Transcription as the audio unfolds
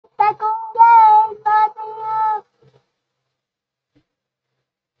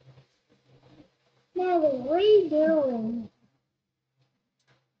are you doing?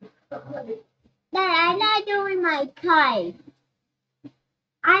 Dad, I'm not doing my kite.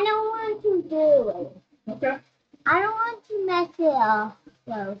 I don't want to do it. Okay. I don't want to mess it up.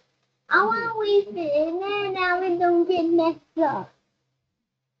 So I want to leave it in there now it don't get messed up.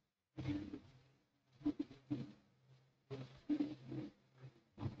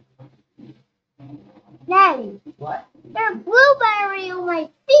 Daddy. What? There's blueberry on my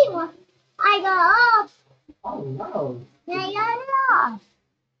feet. I got off. Oh no. And I got off.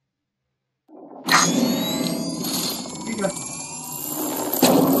 You go.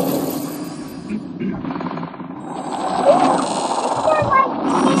 They're like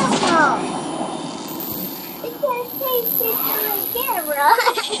camera. It's gonna take picture of camera.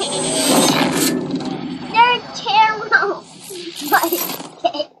 They're camera. But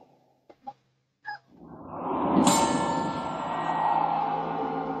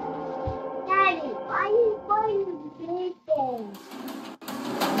Daddy, why are you playing this big thing?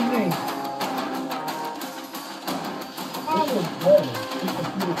 What do you mean? Daddy. This is better. This is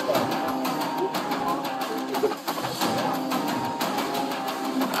beautiful.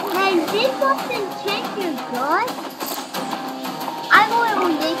 Hey, did something change your gun? I'm a little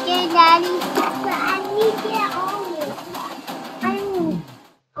naked, Daddy, but I need to get on it. I'm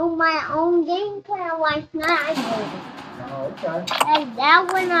on my own game plan last night. I did. Oh, okay. And that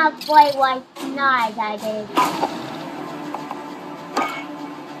one I played last night. I did.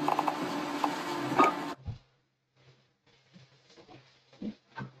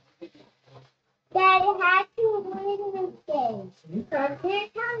 Daddy had to win this game. Okay.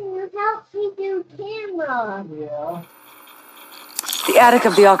 Here's how you help me do camera. Yeah. The attic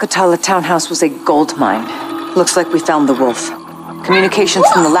of the Al-Qatala townhouse was a gold mine. Looks like we found the wolf. Communications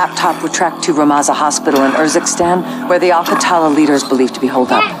from the laptop were tracked to Ramaza Hospital in Urzikstan, where the Al-Qatala leader is believed to be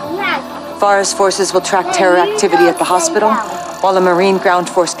holed up. Farah's forces will track terror activity at the hospital, while a Marine ground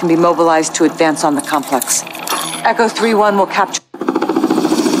force can be mobilized to advance on the complex. Echo 3-1 will capture...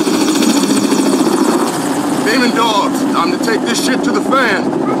 Demon dogs, time to take this shit to the fan.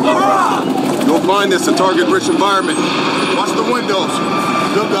 Don't mind this a target-rich environment. Watch the windows.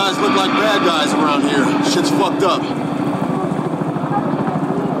 Good guys look like bad guys around here. Shit's fucked up.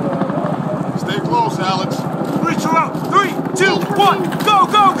 Stay close, Alex. Reach her up. 3, 2, 1. Go,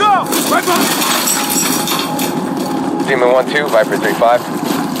 go, go. Right behind. Demon 1-2, Viper 3-5.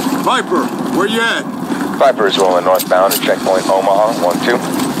 Viper, where you at? Viper is rolling northbound at checkpoint Omaha 1-2.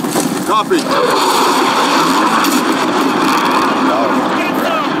 Copy.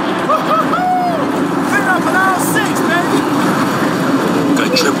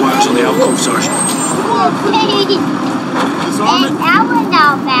 Got tripwires on the alcove, Sergeant. Disarm it. And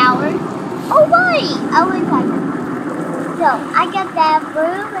ours. Oh, wait. I was like, so I got that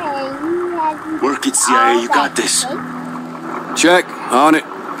broom and you had to Work it, CIA. You got this. Check. On it.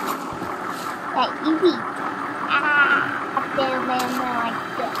 That easy. I feel them like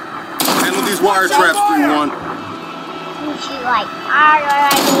this. Handle these wire traps, 3-1. And she like,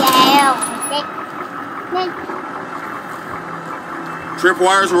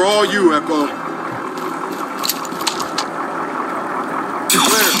 Tripwires are all you, Echo.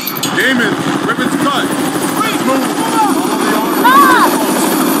 Clear. Demon, ribbons cut. Please move.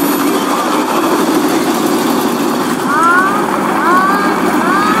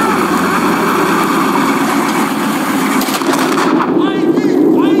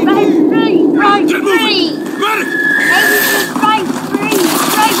 Right free! Medic! Right free!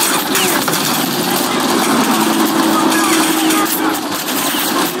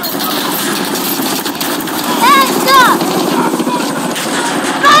 Hands up!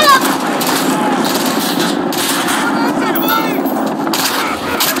 Right up!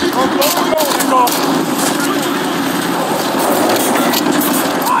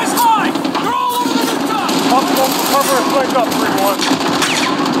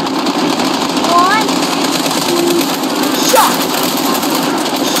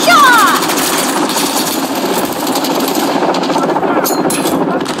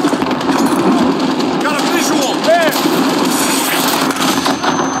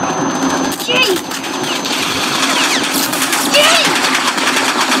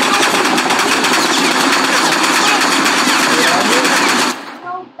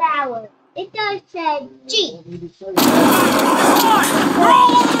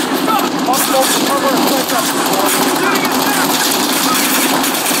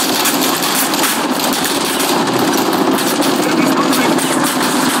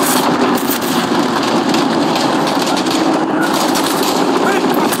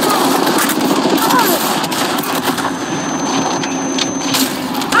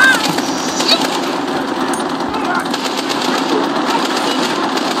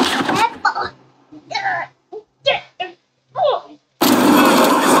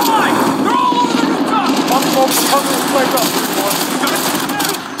 place up, 3-1.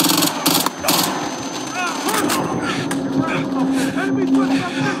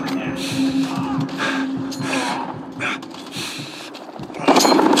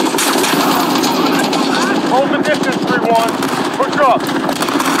 Hold the distance, 3-1. Push up.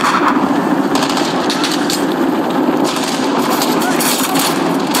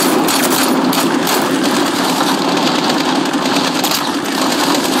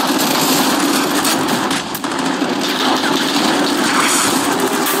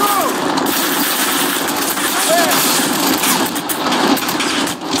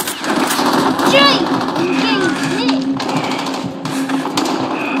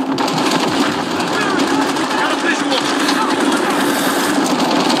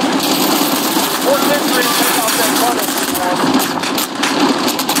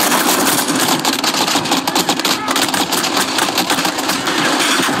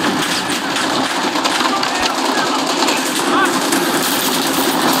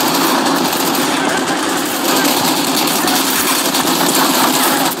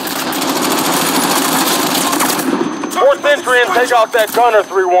 Entry and take out that gunner,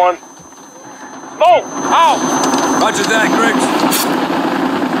 3-1. Smoke! Out! Roger that, Griggs.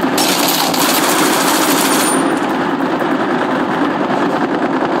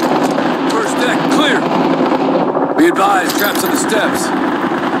 First deck, clear. Be advised, traps on the steps.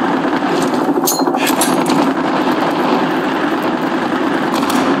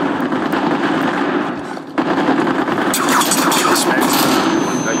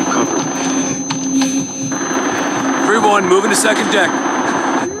 Got you covered. 3-1, moving to second deck.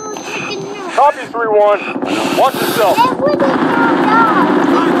 Copy, 3-1. Watch yourself. No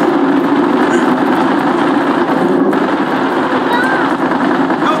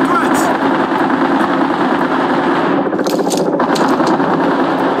threats.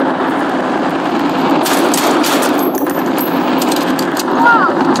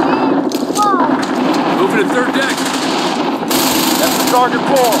 Moving to third deck. That's the target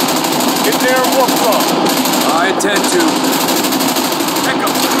floor. Get there and work some. I intend to. Echo.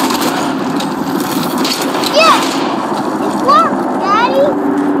 Yeah! It worked, Daddy!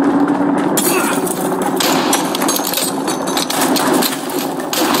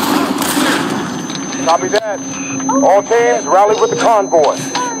 Copy that. All teams, rally with the convoy.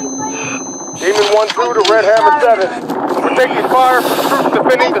 Demon 1-2 to Red Hammer 7. We're taking fire from troops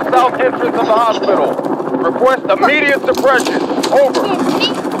defending the south entrance of the hospital. Request immediate suppression. Over.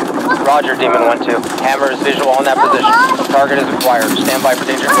 Roger, Demon 1-2. Hammer is visual on that position. Target is acquired. Stand by for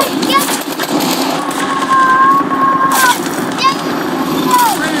danger close.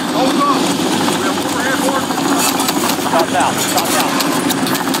 Hold up. We have overhead work. Stop down. Stop down.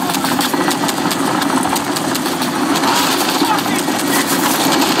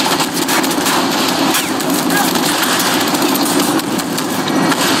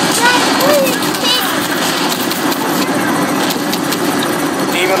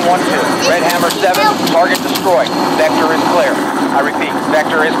 Demon 1-2. Red Hammer 7. Target destroyed. Vector is clear. I repeat,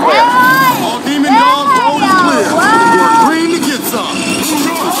 vector is clear. All demon dogs, road is clear. We're green to get some.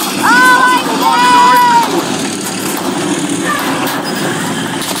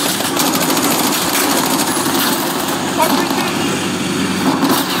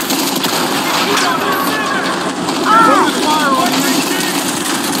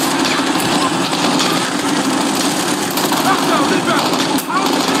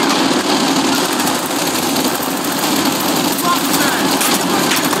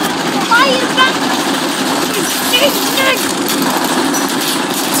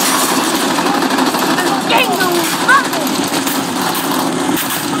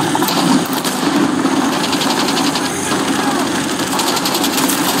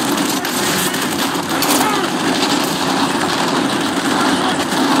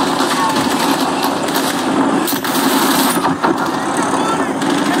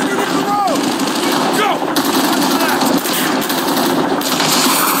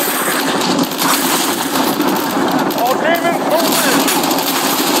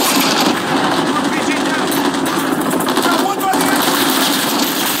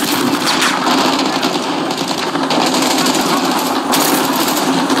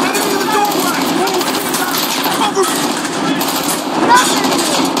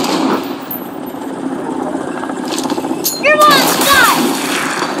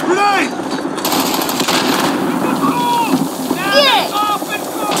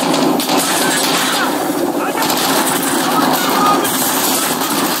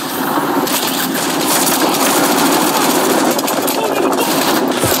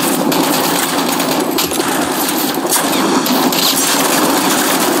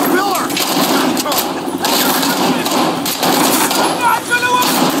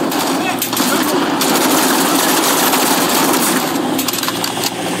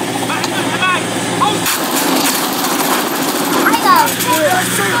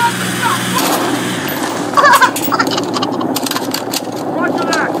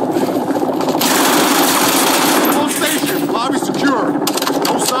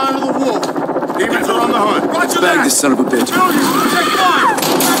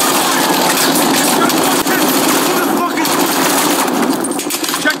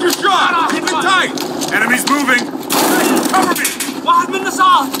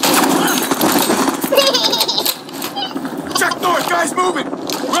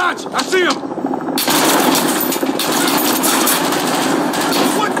 Patch, I see him!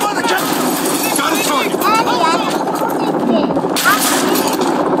 What mother cat? Got a target!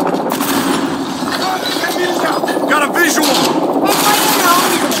 Got a visual!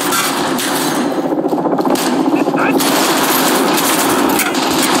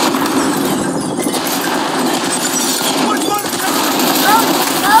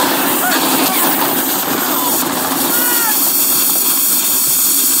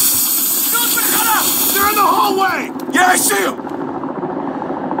 They're in the hallway! Yeah, I see him!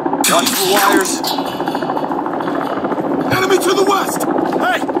 Watch the wires. Enemy to the west!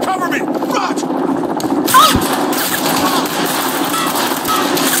 Hey, cover me! Roger!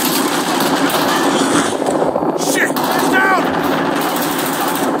 Shit! He's down!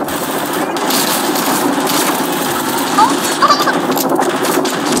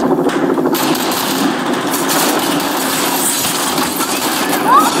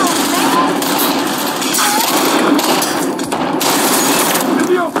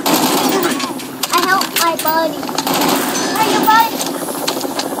 Video! Over me! I helped my buddy. Where your buddy?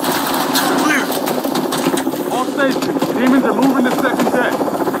 Clear! All stations. Demons are moving to second deck.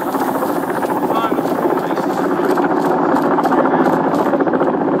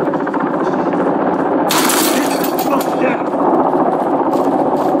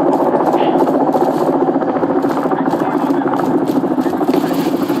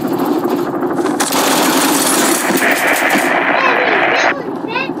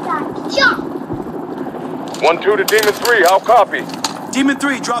 Jump! 1-2 to Demon 3, how copy? Demon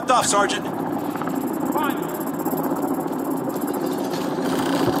 3 dropped off, Sergeant.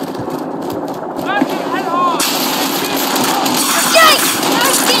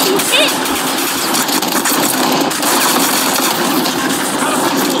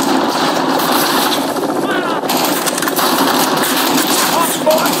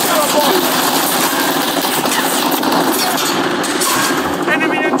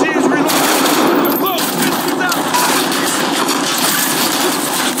 Enemy MG is reloading. Close, distance out.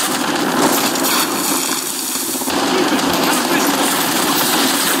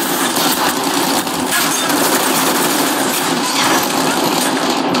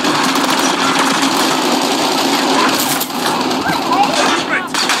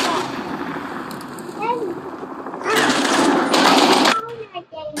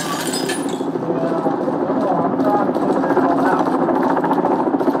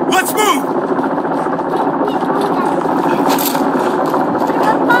 Let's move!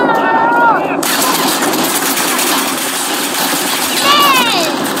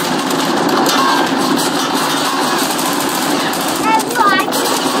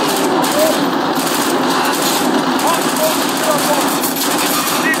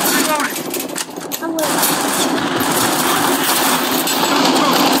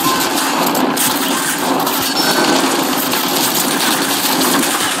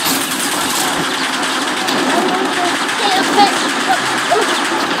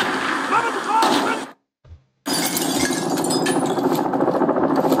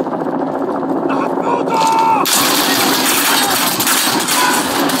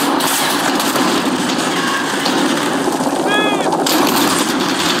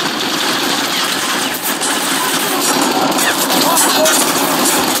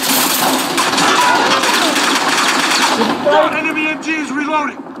 Enemy MG is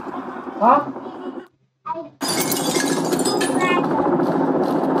reloading. Huh?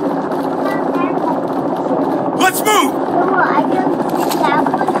 Let's move!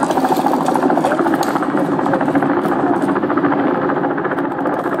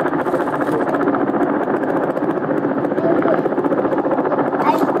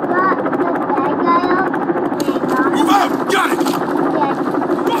 Move out! Got it!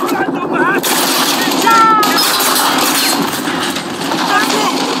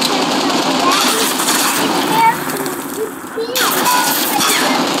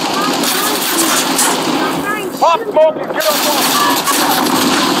 Pop smoke and get up on.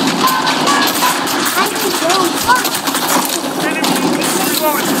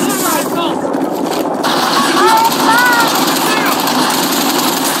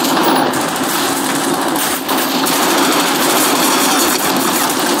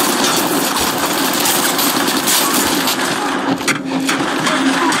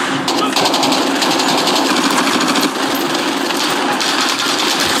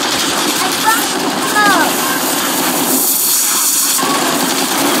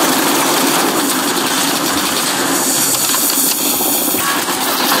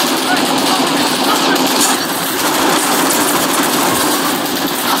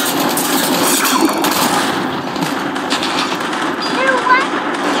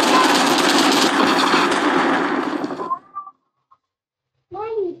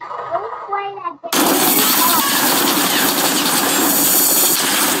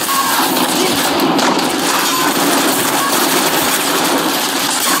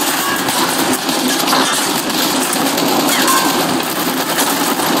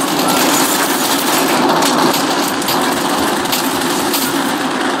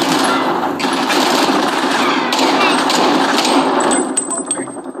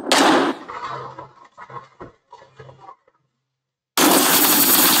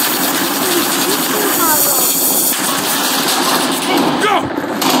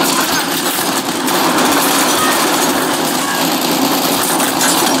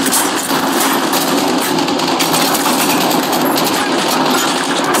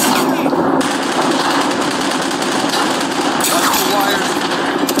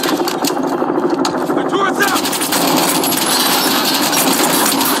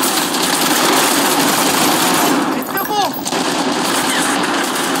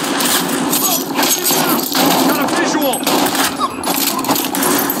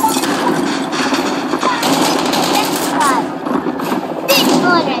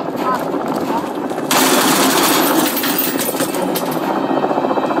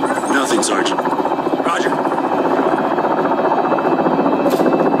 Nothing, Sergeant. Roger.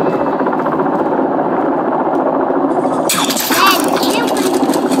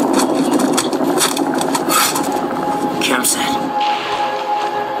 Campsite.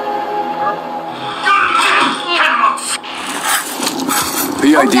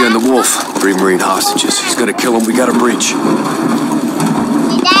 PID on the wolf. 3 Marine hostages. He's gonna kill him. We gotta breach.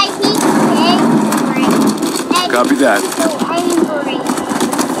 Copy that.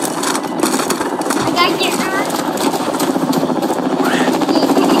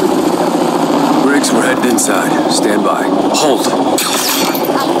 Briggs, we're heading inside. Stand by. Hold.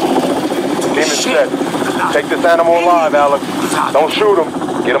 Team is set. Take this animal alive, Alex. Don't shoot him.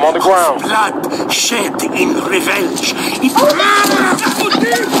 Get him on the ground. Blood shed in revenge.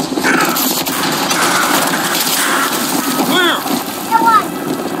 Clear!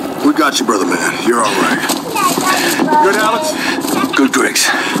 We got you, brother man. You're all right. Good, Alex? Good, Griggs.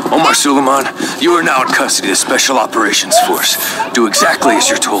 Omar Suleiman, you are now in custody of the Special Operations Force. Do exactly as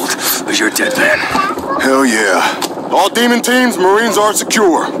you're told, or you're a dead man. Hell yeah. All demon teams, Marines are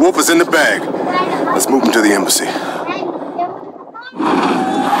secure. Wolf is in the bag. Let's move him to the embassy.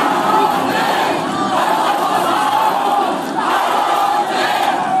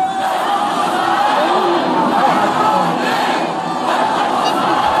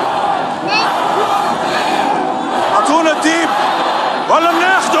 Atuna deep! Walla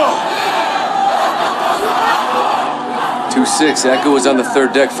nechto! 2-6, Echo is on the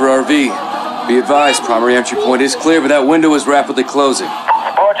 3rd deck for RV. Be advised, primary entry point is clear, but that window is rapidly closing.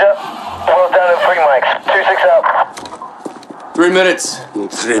 Roger. Well down at 3 mics. 2-6 out. 3 minutes. In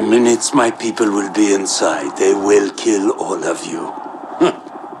 3 minutes, my people will be inside. They will kill all of you.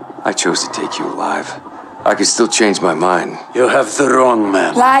 I chose to take you alive. I can still change my mind. You have the wrong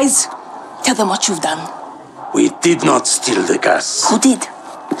man. Lies. Tell them what you've done. We did not steal the gas. Who did?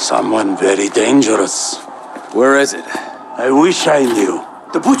 Someone very dangerous. Where is it? I wish I knew.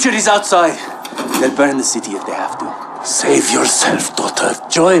 The butcher is outside. They'll burn the city if they have to. Save yourself, daughter.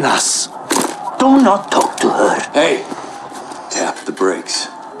 Join us. Do not talk to her. Hey! Tap the brakes.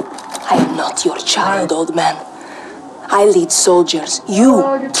 I am not your child, old man. I lead soldiers. You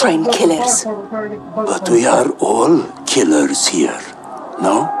train killers. But we are all killers here.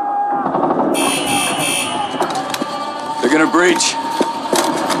 No? They're gonna breach.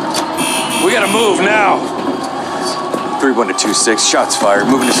 We gotta move now. 3-1-2-6, shots fired.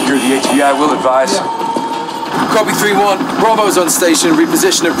 Moving to secure the HVI, will advise. Copy 3-1. Bravo's on station.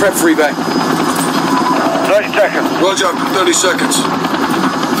 Reposition and prep for evac. 30 seconds. Roger, 30 seconds.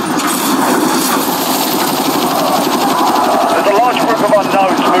 There's a large group of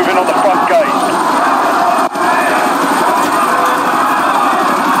unknowns moving on the front gate.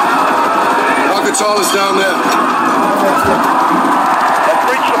 Alcatala's down there. Let's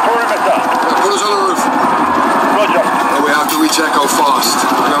reach the perimeter. Yeah, put us on the roof. Roger. Well, we have to reach Echo fast.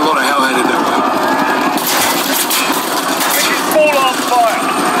 We got a lot of hell headed that way. This is full on fire.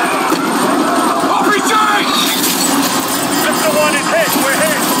 Everything! Mr. One is hit. We're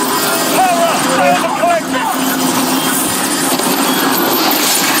hit. Power up. Sail the collective.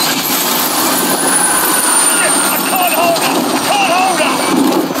 Shit, I can't hold her. Can't hold her.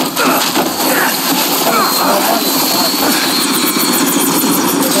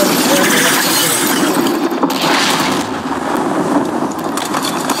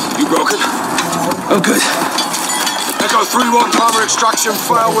 You broken? I'm good. Echo 3-1, primary extraction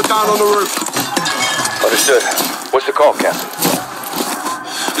failed. We're down on the roof. Understood. What's the call, Captain?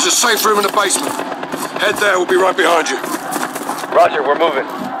 There's a safe room in the basement. Head there, we'll be right behind you. Roger, we're moving.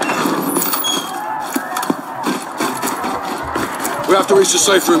 We have to reach the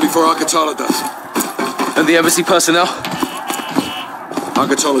safe room before Alcatala does. And the embassy personnel?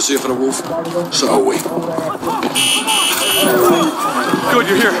 Alcatala's here for the wolf. So are we. Good,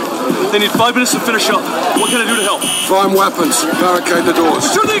 you're here. They need 5 minutes to finish up. What can I do to help? Find weapons. Barricade the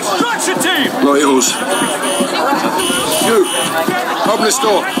doors. To the extraction team! Not yours. You. Open this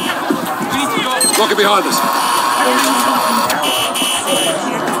door. Lock it behind us.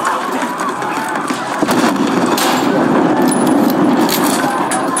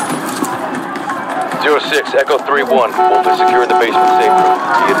 06, Echo 3-1. Wolf is secure in the basement safe room.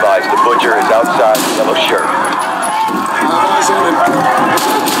 Be advised, the butcher is outside in yellow shirt. Eyes on him.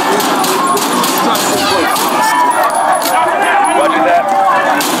 Roger that.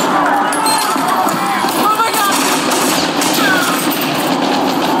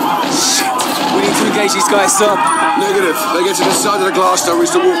 We need to engage these guys, sir. Negative. They get to the side of the glass, they'll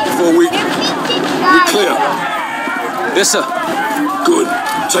reach the wolf before we clear. Yes, sir. Good.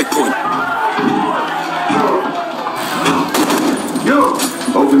 Take point. You!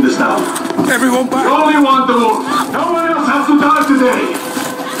 Open this now. Everyone back! You only want the wolf. No one else has to die today.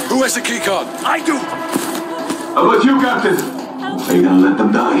 Who has the key card? I do. How about you, Captain? Are you gonna let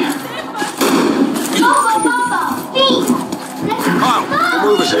them die? Kyle, we're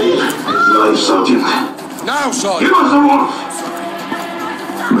moving. Save his life, Sergeant. Now, Sergeant! Give us the wolf!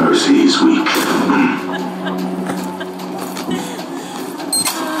 Mercy is weak.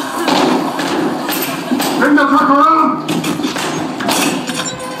 Bring the truck around!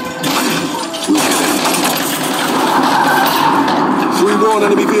 3-1,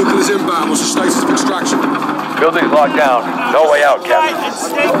 enemy vehicle is inbound. What's the status of extraction? Building's locked down. No way out, Captain. And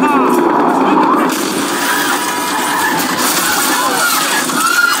stay calm.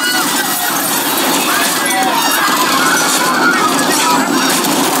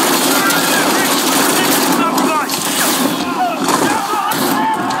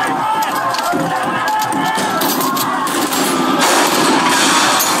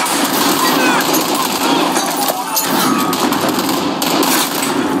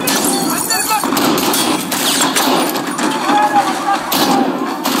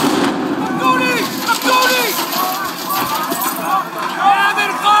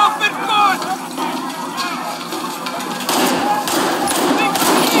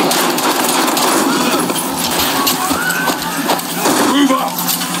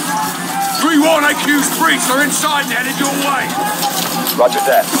 Accused freaks are inside and headed your way. Roger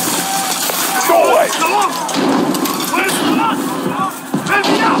that. Go away.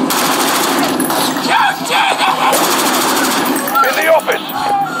 In the office.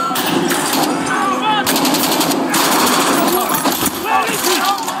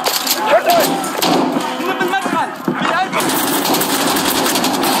 Check this.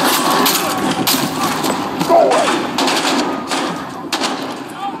 Go away.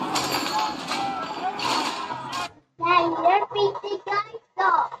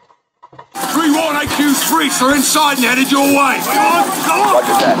 3-1, accused freaks are inside and headed your way.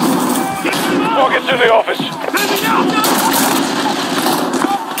 Roger that. Walk it to the office.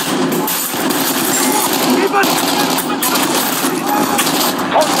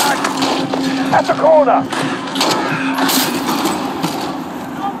 Contact at the corner.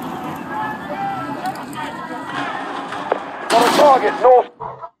 Got a target north.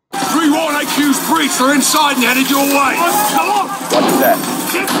 3-1, accused freaks are inside and headed your way. Roger that.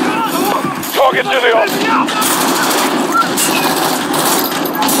 Target to the office.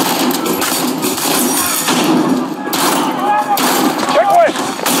 Check west.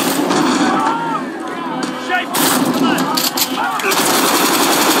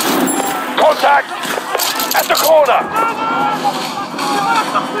 Contact at the corner.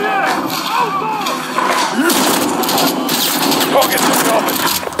 Target to the office.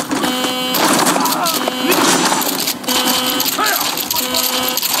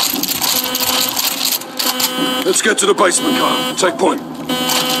 Let's get to the basement, Kyle. Take point.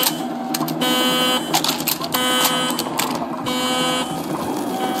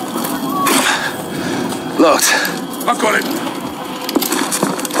 Locked. I've got it.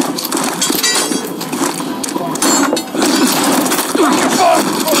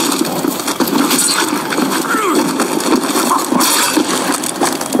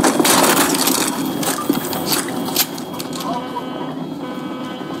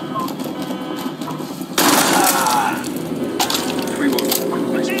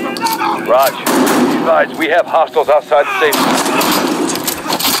 Raj, besides, we have hostiles outside the station.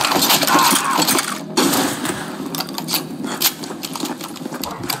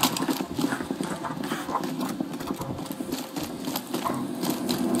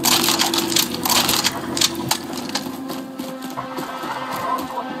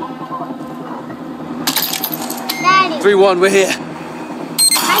 Daddy. 3-1, we're here.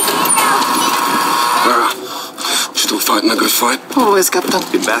 Still fighting a good fight? Always, Captain.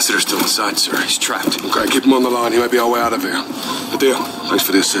 The ambassador's still inside, sir. He's trapped. Okay, keep him on the line. He might be our way out of here. Nadir, thanks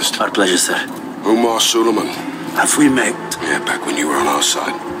for the assist. Our pleasure, sir. Omar Suleiman. Have we met? Yeah, back when you were on our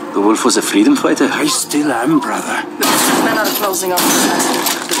side. The wolf was a freedom fighter? I still am, brother. Men are closing up.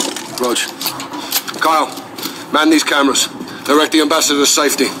 Rog. Kyle, man these cameras. Direct the ambassador to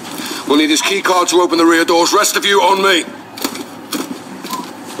safety. We'll need his key card to open the rear doors. Rest of you on me.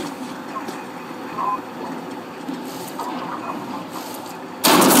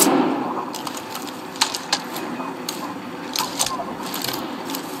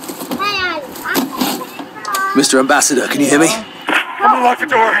 Mr. Ambassador, can you hear me? I'm gonna lock the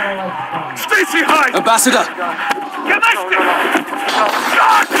door. Stacy, hide! Ambassador! Get my stick!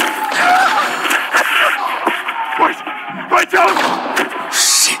 Wait down!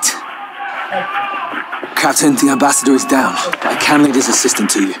 Captain, the ambassador is down. I can lead his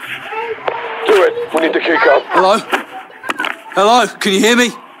assistant to you. Do it. We need the key card. Hello? Hello? Can you hear me?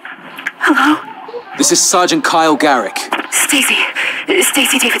 Hello? This is Sergeant Kyle Garrick. Stacy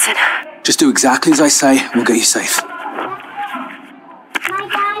Davidson. Just do exactly as I say, and we'll get you safe. My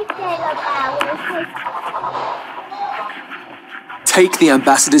dad said about it. Take the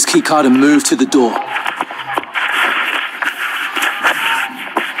ambassador's keycard and move to the door.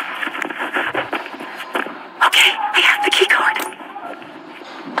 Okay, I have the keycard.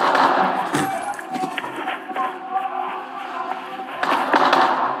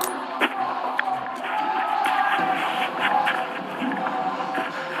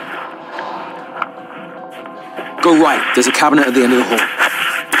 Go right. There's a cabinet at the end of the hall.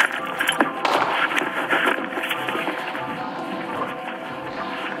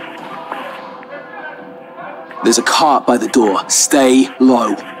 There's a cart by the door. Stay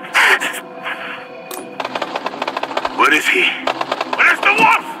low. Where is he? Where's the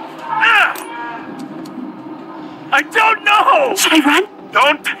wolf? I don't know! Should I run?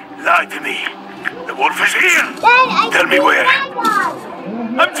 Don't lie to me. The wolf is here. Dad, Tell me where.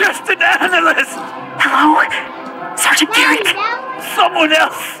 I'm just an analyst. Hello? Sergeant Garrick? Someone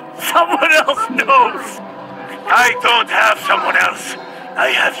else knows. I don't have someone else. I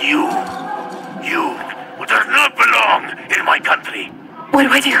have you. You, who does not belong in my country. What do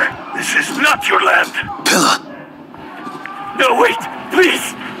I do? This is not your land. Pillar! No, wait,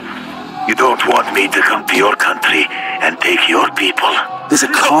 please. You don't want me to come to your country and take your people. There's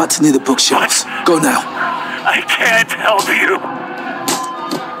a cart near the bookshelves. Go now. I can't help you.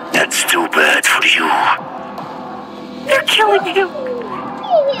 That's too bad for you. They're killing him.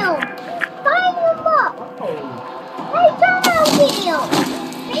 Hey, him. Sign him up. Hey, someone kill.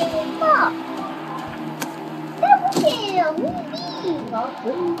 Sign him up. Double kill.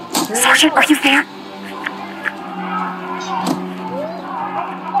 Sergeant, are you there?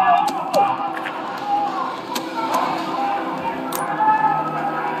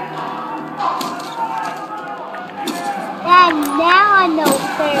 And now I know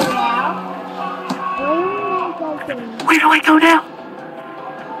farewell. Where do I go now?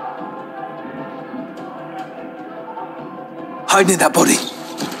 Hide near that body.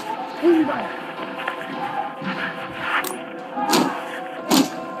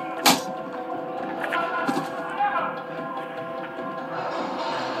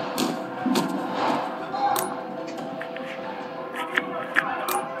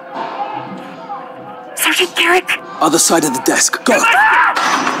 Sergeant Garrick? Other side of the desk. Go! I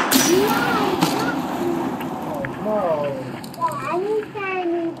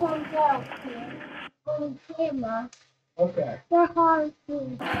need some help here. On camera. Okay. They're hard to.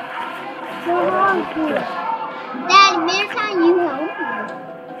 Dad, next time you help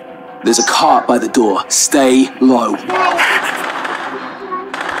me. There's a cart by the door. Stay low.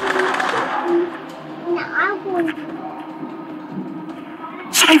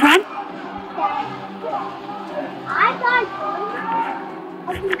 Should I run?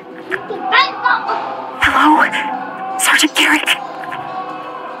 Hello? Sergeant Garrick?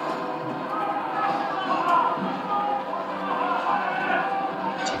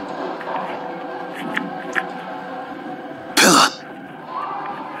 Pillar!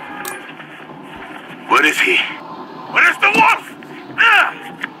 Where is he? Where is the wolf?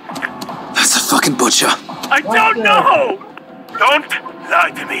 That's the fucking butcher. I don't know! Don't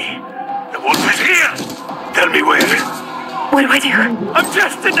lie to me. The wolf is here. Tell me where. What do I do? I'm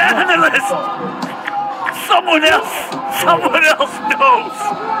just an analyst. Someone else knows.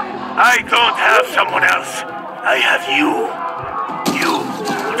 I don't have someone else. I have you. You,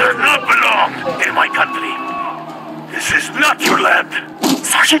 who does not belong in my country. This is not your land.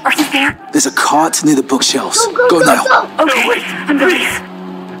 Sergeant, are you there? There's a cart near the bookshelves. Go now. Okay, no, wait, I'm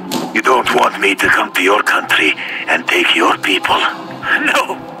going. You don't want me to come to your country and take your people.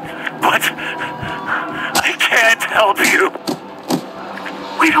 No, but I can't help you.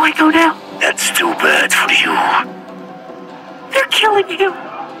 Where do I go now? That's too bad for you. They're killing him.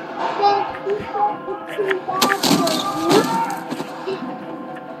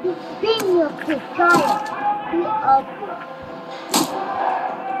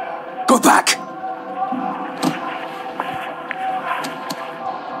 Go back!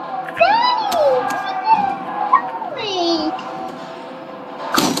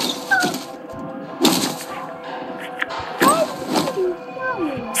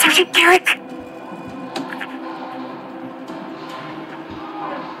 Sergeant Garrick?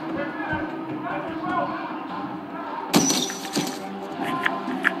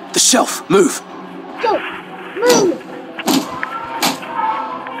 The shelf, move! Go! Move!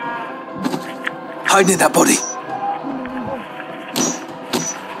 Hiding in that body.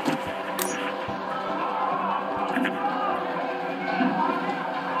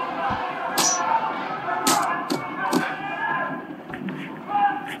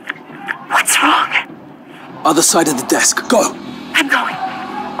 What's wrong? Other side of the desk. Go. I'm going.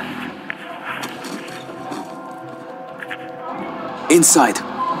 Inside.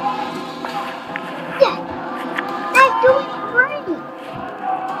 That's doing great.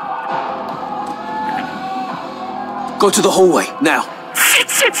 Go to the hallway, now.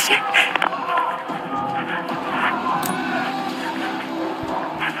 Shit.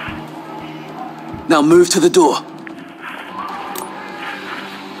 Now move to the door.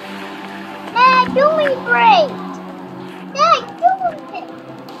 Dad, doing great. Dad, doing it.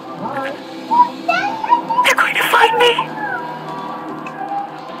 They're going to find me.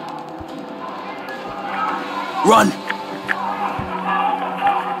 Run!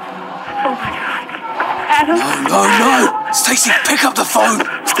 Oh my God. Adam? No! Stacy, pick up the phone!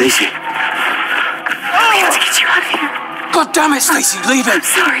 Stacy. We have to get you out of here. God damn it, Stacy, leave him! I'm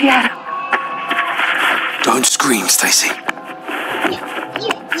sorry, Adam. Don't scream, Stacy.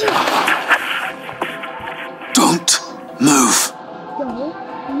 Don't move. Don't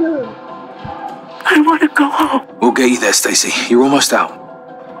move. I want to go home. We'll get you there, Stacy. You're almost out.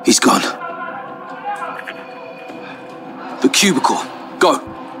 He's gone. The cubicle. Go.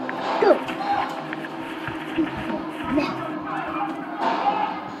 Go.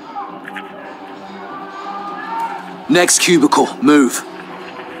 Next cubicle. Move.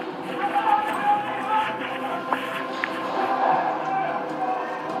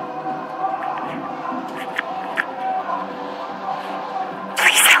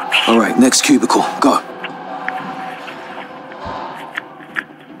 Please help me. All right, next cubicle. Go.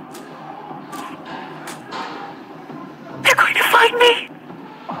 They're going to find me.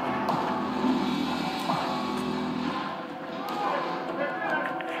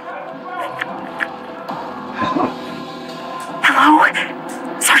 Hello?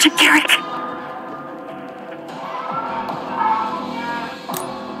 Sergeant Garrick?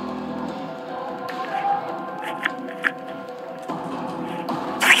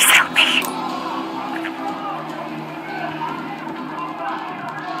 Please help me.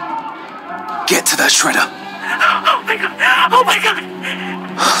 Get to that shredder. Oh my God. Oh my God.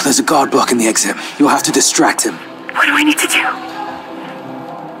 There's a guard blocking the exit. You'll have to distract him. What do I need to do?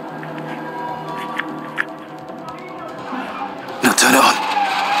 Now turn it on.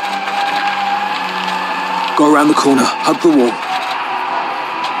 Go around the corner. Hug the wall.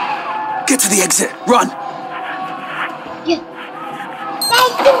 Get to the exit. Run. Yeah.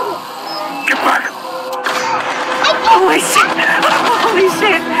 Dad, do it. Get back. Holy shit. Holy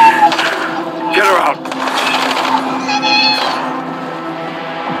shit. Get her out.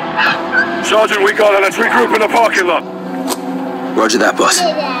 Sergeant, we got it. Let's regroup in the parking lot. Roger that, boss.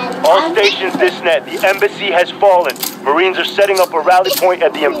 All stations this net. The embassy has fallen. Marines are setting up a rally point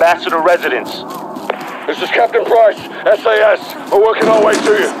at the ambassador residence. This is Captain Price, SAS. We're working our way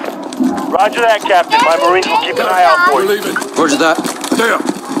to you. Roger that, Captain. My Marines will keep an eye out for We're you. leaving. Roger that. There.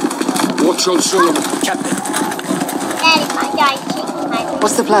 Watch on Sullivan. Captain. Daddy, my guy's shaking my foot.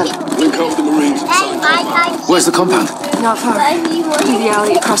 What's the plan? Link up with the Marines. Daddy, my guy's Where's the compound? Not far. Through the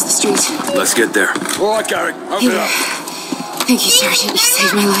alley across the street. Let's get there. All right, Garrick. Open it up. Thank you, Sergeant. You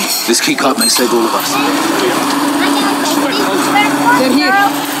saved my life. This key card may save all of us. They're here.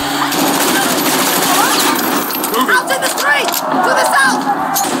 Moving. Out to the street! To the south!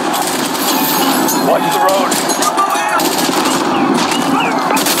 Watch the road.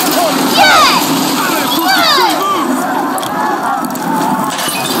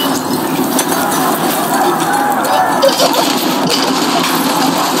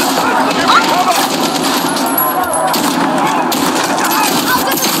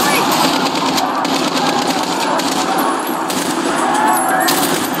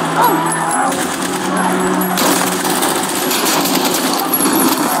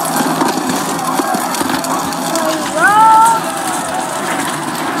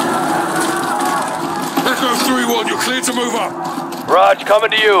 Echo 3-1, you're clear to move up. Raj,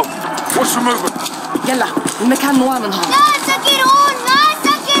 coming to you. What's the movement? يلا المكان مؤمن هون. لا سكرون لا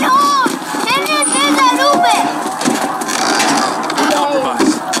سكرون هنا روبي.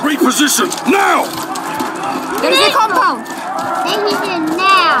 Reposition, now! There's a compound. They need it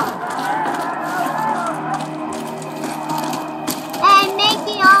now. And make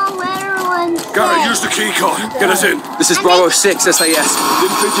it all weather ones. Gary, use the key card. Get us in. This is Bravo 6, SAS.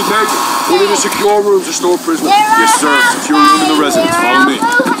 Didn't think you'd make it. We're in a secure room to store prisoners. Yes, sir. Secure room in the residence. Follow me.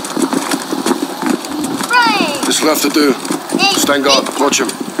 Right. This will have to do. Stand guard. Watch him.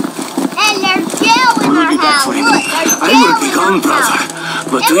 And there's jail will be back for him. I will be gone, brother,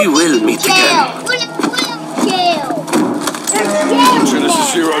 but we will meet again.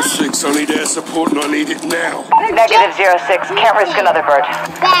 Genesis 06, I need air support and I need it now. Negative 06, can't risk another bird.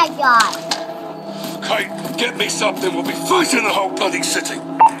 Bad guy. Okay, get me something, we'll be fighting the whole bloody city.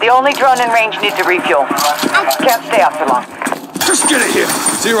 The only drone in range needs a refuel. Can't stay out for long. Just get it here.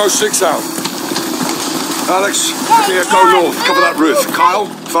 06 out. Alex, get me a go north, cover that roof. Kyle,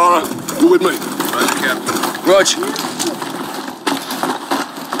 Farah, you with me? Roger, Captain. Roger.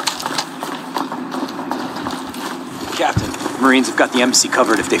 Captain, Marines have got the embassy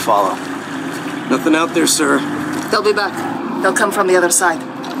covered if they follow. Nothing out there, sir. They'll be back. They'll come from the other side.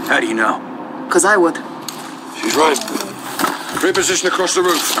 How do you know? 'Cause I would. She's right. Reposition across the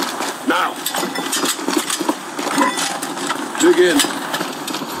roof. Now. Dig in.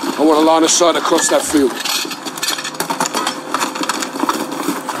 I want a line of sight across that field.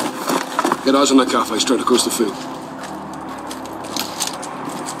 Get eyes on that cafe straight across the field.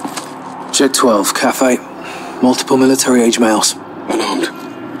 Check 12, cafe. Multiple military-age males. Unarmed.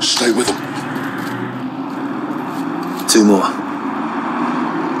 Stay with them. 2 more.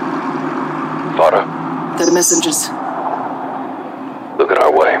 Potter, They're messengers. look at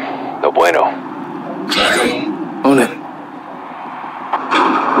our way. No bueno. Track 'em. On it.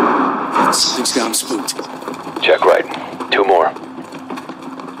 Something's got him spooked. Check right. 2 more.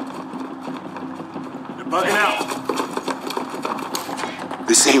 They're bugging out.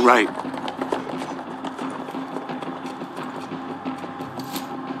 This ain't right.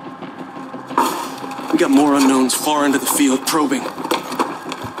 We got more unknowns far into the field probing.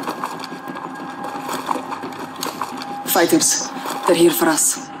 Fighters. They're here for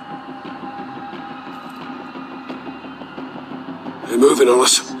us. They're moving on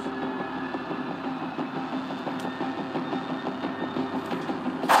us.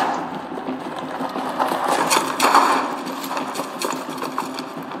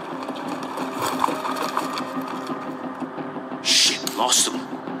 Shit, lost him.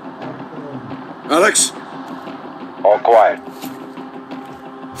 Alex? All quiet.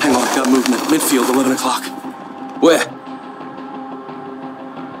 Hang on, got movement. Midfield, 11 o'clock. Where?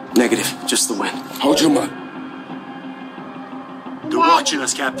 Negative, just the wind. Hold your mud. They're watching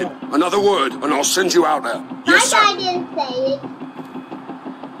us, Captain. Another word, and I'll send you out there. Yes, sir. I didn't say it.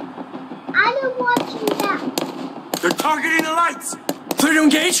 I don't want you now. They're targeting the lights. Clear to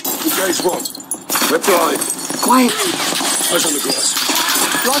engage? Engage one. We're blind. Quiet. Eyes on the glass.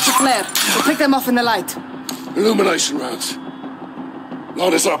 Roger flare. We'll pick them off in the light. Illumination rounds.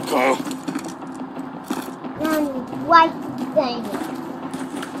 Light us up, Kyle. White thing.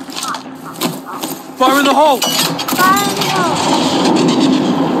 Fire in the hole!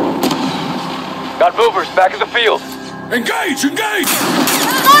 Got movers back in the field. Engage! Engage!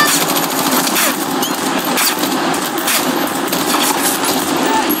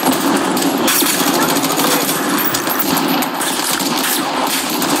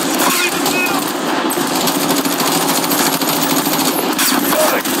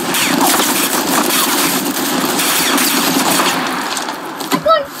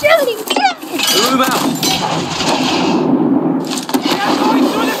 Move out!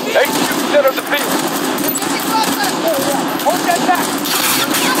 80% of the field. Hold that back.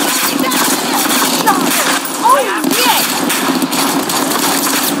 Oh, yes!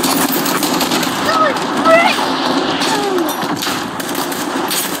 Oh, it's great!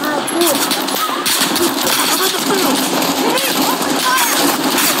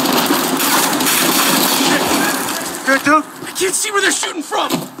 Good, dude. I can't see where they're shooting from.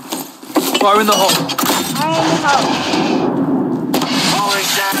 Fire in the hole. Holy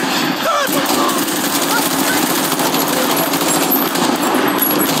shit!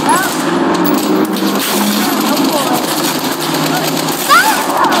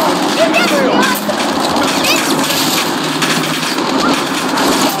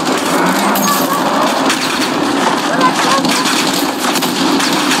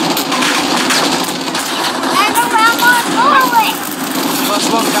 And around my bullet! Last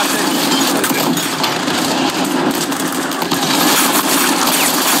one, Captain.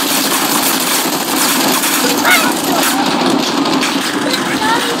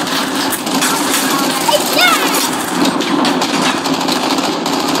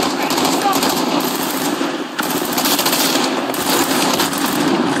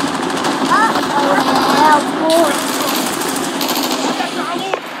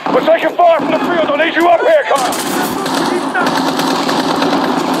 We're taking fire from the field. I need you up here, Kyle.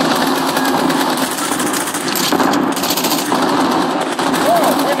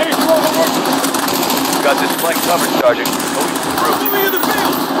 We need you on the roof. Got this flank covered, Sergeant. Moving through. Moving in the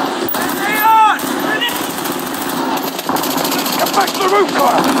field! Stay on! Ready Move,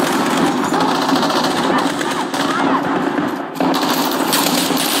 Carl!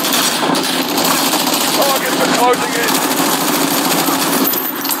 Targets are closing in.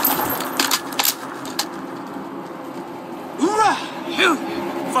 Hoorah! Hell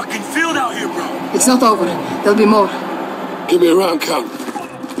yeah! Fucking field out here, bro. It's not over. There'll be more. Give me a round count.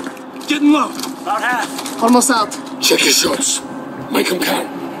 Getting low. About half. Almost out. Check your shots. Make them count.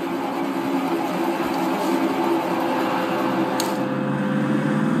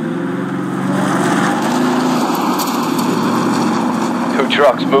 Two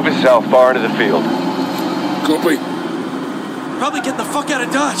trucks moving south far into the field. Copy. Probably getting the fuck out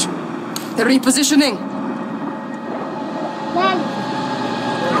of Dodge. They're repositioning.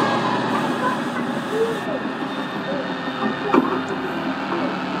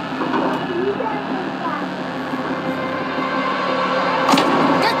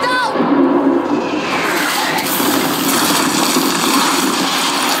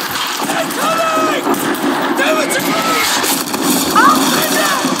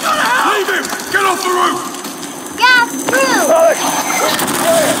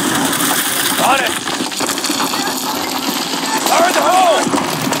 On it! Fire in the hole!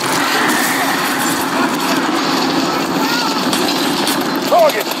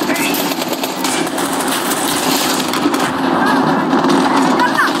 Target!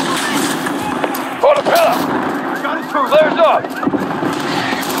 Hold a pillar! Got his turret! Flares up!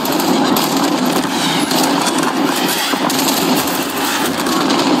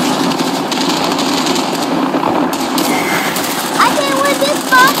 I can't win this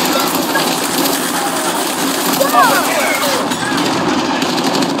box!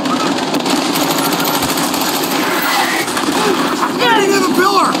 Standing near the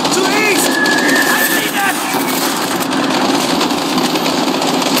pillar! To the east! I see that!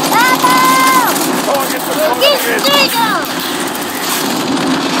 Targets are closing in!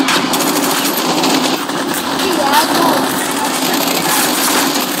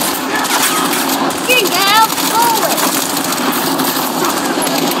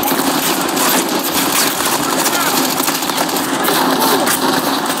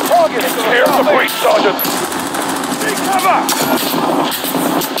 Here's the breach, Sergeant! Take cover!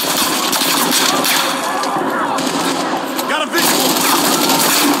 Got a visual!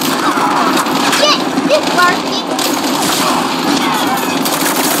 Shit! This working!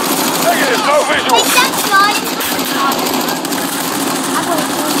 Negative, no visual! Take that shot! I'm going to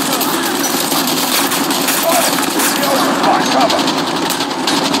Find cover!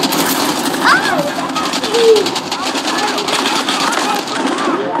 Oh!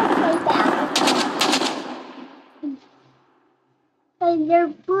 And they're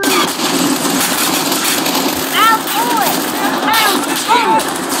blue. Out for it! Out for it!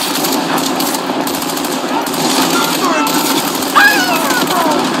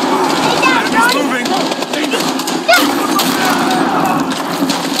 Enemy's moving!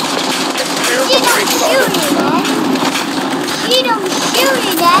 She don't shoot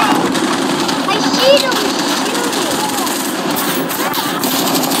it, eh? I see them shoot it.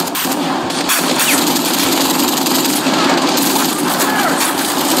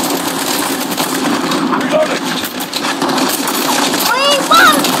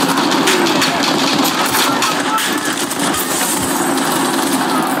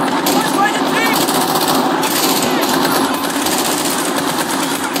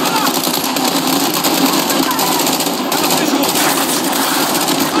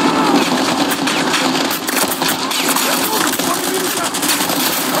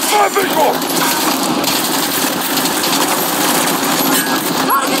 Visual!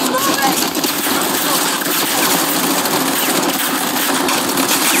 Target's moving!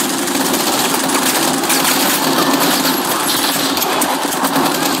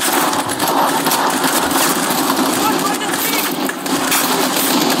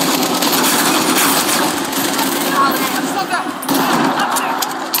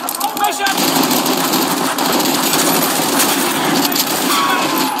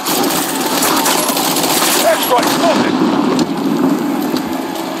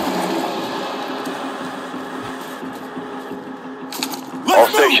 All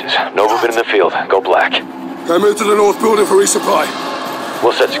stations, no movement in the field. Go black. Go move to the north building for resupply.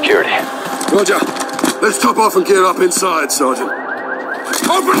 We'll set security. Roger. Let's top off and gear up inside, Sergeant.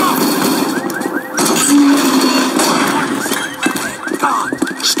 Open up!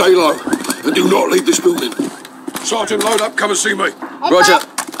 Stay low and do not leave this building. Sergeant, load up. Come and see me. Roger.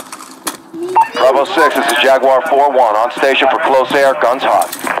 Bravo 6, this is Jaguar 4-1. On station for close air, guns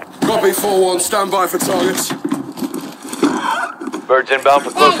hot. Copy 4-1. Stand by for targets. Birds inbound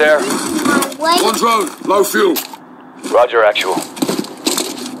for close air. One drone. Low fuel. Roger, actual.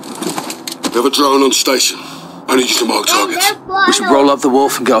 We have a drone on station. I need you to mark targets. We should roll up the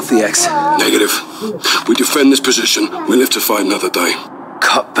wolf and get off the X. Negative. We defend this position. We live to fight another day.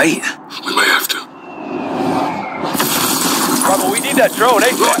 Cut bait. We may have to. Bravo, we need that drone,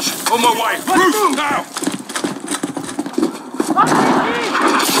 eh? Roger, on my way. Move now!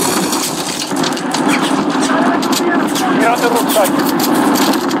 Get on the roadside.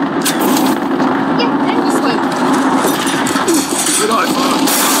 Good eye, fire.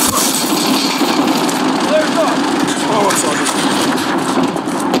 Clear's off. Forward, Sergeant.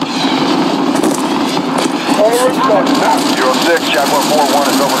 On the roadside, now. 06, Jaguar 4-1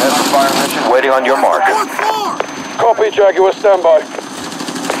 is overhead for fire mission, waiting on your mark. Copy, Jaguar, stand by.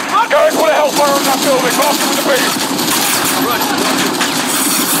 Guys, put a hellfire on that building. Mark it with the beam.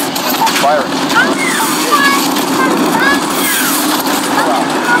 Fire.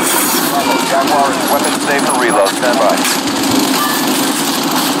 Jaguar is weapon safe for reload. Stand by.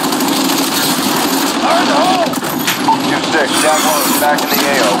 Fire in the hole. 2-6, Jaguar is back in the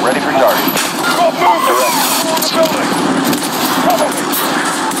AO, ready for target. Go move. Direct. Building. Cover me.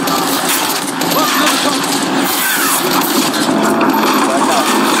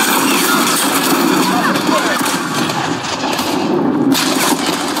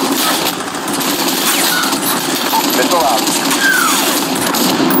 Missile out.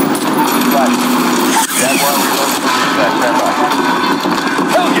 Flash. Jaguar reloading for reset. Stand by.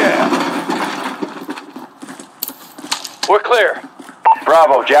 Hell yeah. We're clear.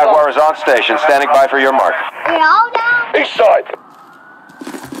 Bravo, Jaguar is on station, standing by for your mark. We're all down. East side.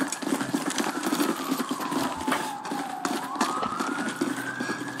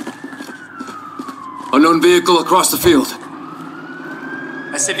 Unknown vehicle across the field.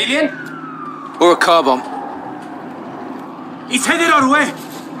 A civilian? Or a car bomb. He's headed our way.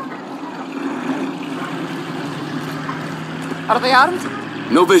 Are they armed?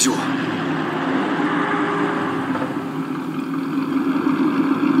 No visual.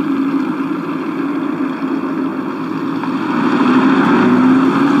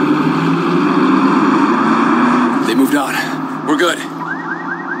 They moved on. We're good.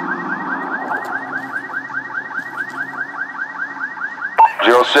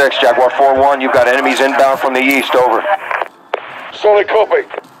 Zero 06, Jaguar 4-1, you've got enemies inbound from the east, over. Solid copy.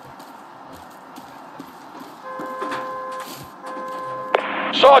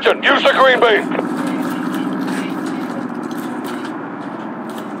 Sergeant, use the green beam.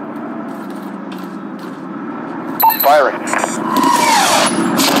 Firing.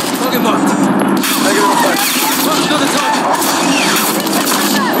 Target marked. Negative effect. Mark another target.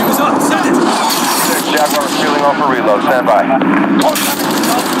 He was up. Send it. 6, Jaguar is peeling off for reload. Stand by.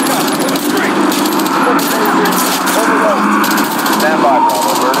 Stand by,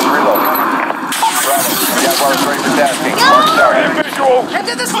 Bravo. Bird is reloading. Bravo. Jaguar is ready for tasking. Mark target. Visual. Head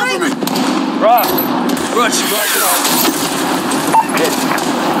to the street! Right. Rush. Right it off. Hit.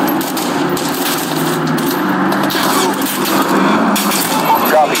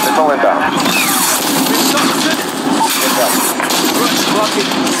 Copy. Missile inbound. Inbound. Rush. Block it.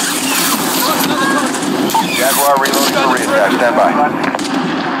 Rush another target. Jaguar reloading for re-attack. Stand by.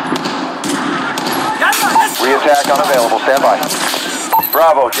 Re-attack unavailable. Stand by.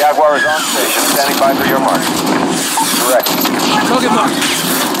 Bravo. Jaguar is on station. Standing by for your mark. Direct. Target marked.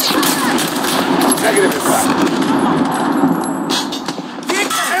 Negative impact.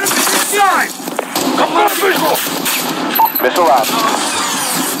 Inside! Come on, visual! Missile out.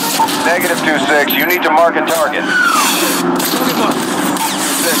 Negative 2-6. You need to mark a target. Target marked.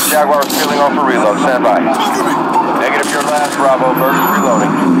 6, Jaguar is peeling off for reload. Stand by. Negative your last, Bravo. Bird is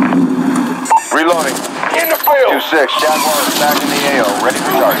reloading. Reloading. In the field! 2-6, Jaguar is back in the AO, ready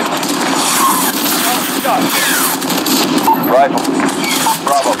for target. Rifle.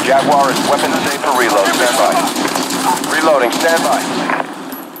 Bravo, Jaguar is weapon safe for reload. Stand by. Reloading. Stand by.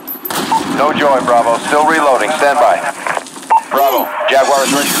 No joy, Bravo. Still reloading. Stand by. Bravo, Jaguar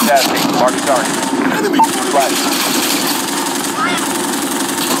is ready for tasking. Mark target. Flash.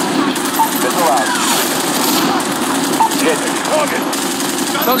 Missile out. Hit.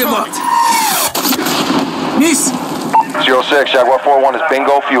 Target marked. Miss. 06, Jaguar 4-1 is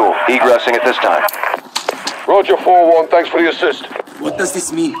bingo fuel. Egressing at this time. Roger 4-1, thanks for the assist. What does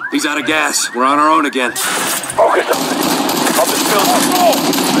this mean? He's out of gas. We're on our own again. Focus up. Up the field.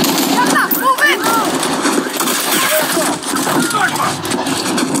 Move in!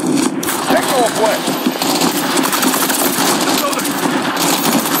 Take northwest.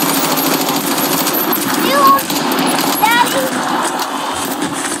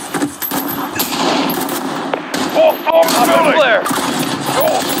 Fourth floor building! Clear. Go.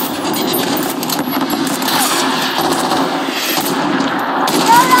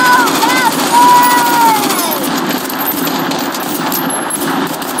 No!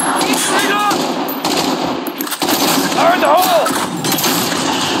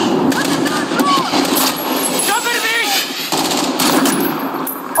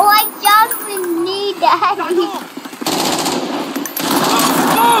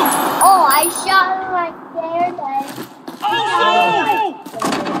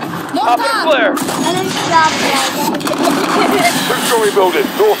 Top is clear. Two-story building,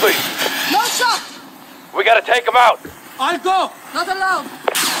 northeast. No shot! We gotta take them out. I'll go! Not allowed!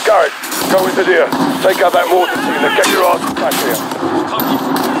 Garrett, go into there. Take out that mortar team and get your ass back here.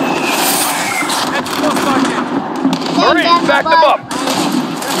 Marines, back them up.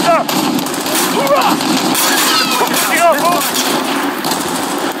 Stop. Hoorah!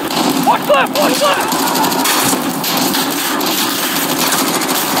 What's left? What's left?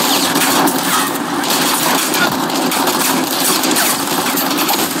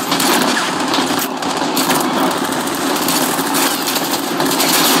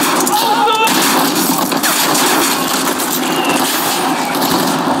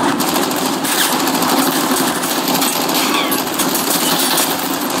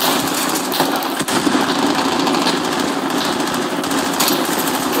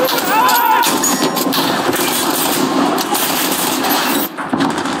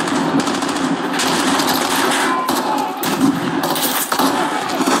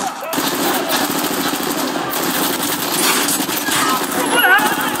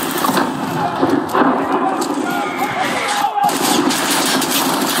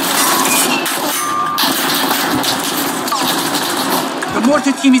 The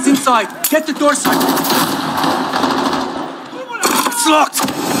mortar team is inside. Get the door shut. It's locked.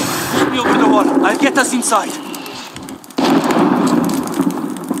 Keep me over the wall. I'll get us inside.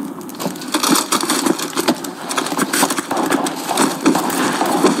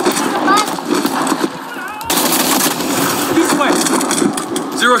 This way.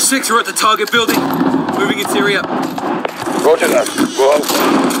 06, we're at the target building. Moving interior. Roger that. Go on.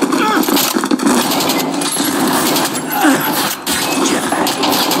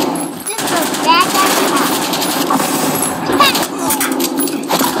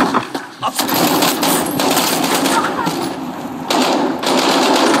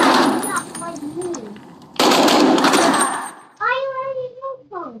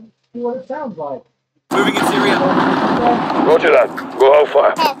 See what it sounds like. Moving interior. Roger that. Go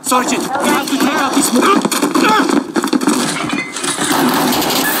hellfire. Sergeant, we have to take out this mortar.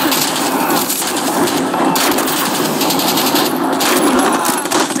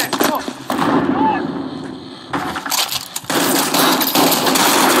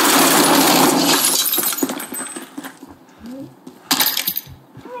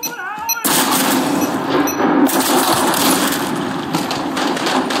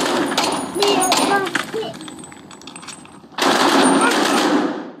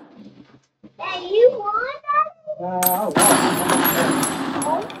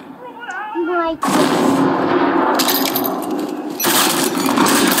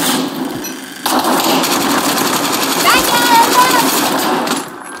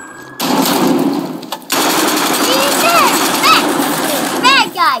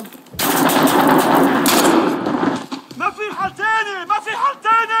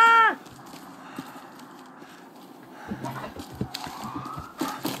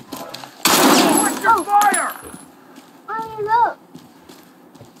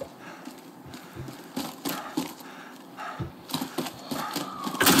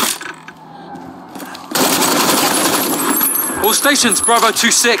 All stations, Bravo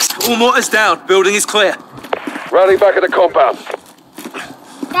 2-6. All mortars down. Building is clear. Rally back at the compound.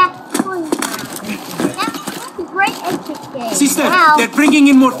 Sister, they're bringing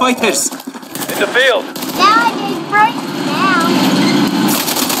in more fighters. In the field. Now it is right now.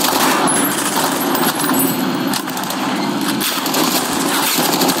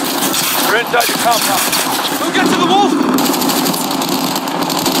 We're inside the compound. Go get to the wolf!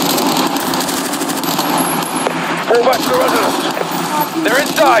 Pull back to the residence. They're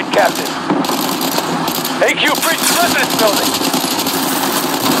inside, Captain. AQ, breach the residence building.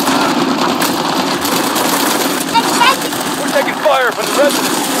 We're taking fire from the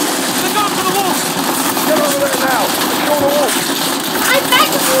residence. They're going for the wolf! Get over there now. Secure the wolf. I'm back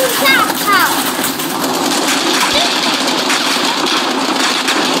to the house.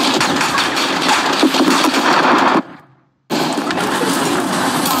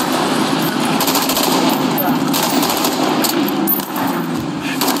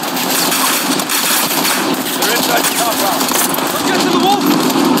 They're inside the compound. Let's get to the wolf!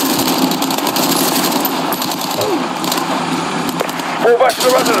 Pull back to the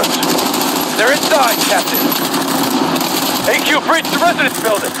residence. They're inside, Captain. AQ, breach the residence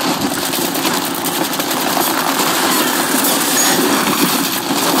building.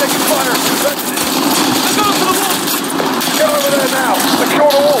 We're taking fire from the residence. They're going for the wolf! Get over there now. Secure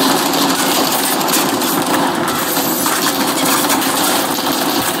the wolf.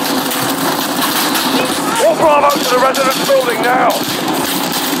 All Bravo to the residence building now.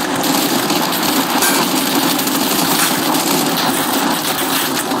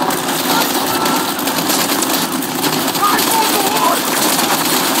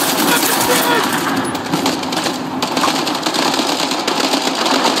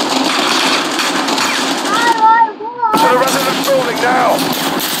 now!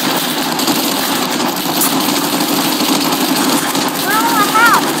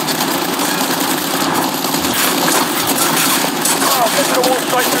 Get to the wall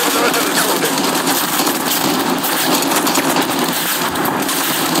site through the residence building.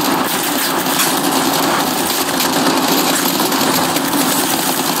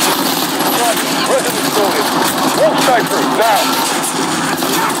 Residence building. Wall site through, now!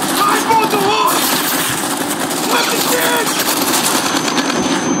 I'm on the wall! Let me in!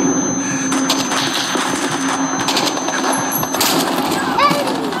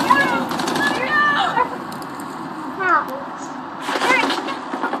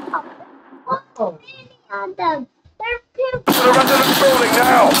 To the residence building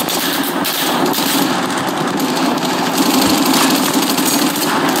now!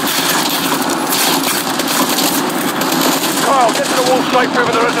 Kyle, get to the wall site through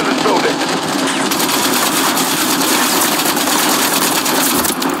the residence building.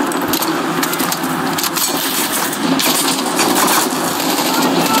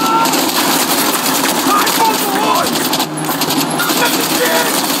 I'm on the wall! Let me in!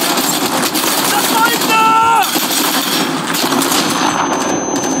 The fighter!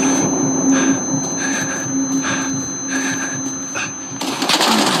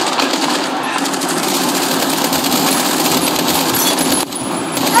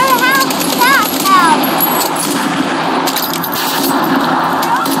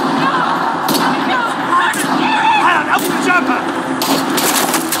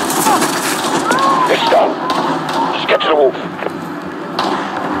 It's done. Just get to the wolf.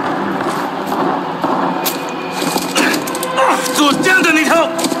 Those down need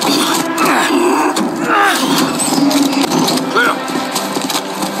help! Clear.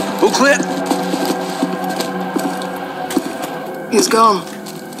 Who clear? He's gone.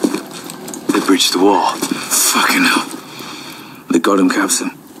 They breached the wall. Fucking hell. They got him,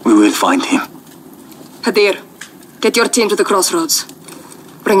 Captain. We will find him. Hadir, get your team to the crossroads.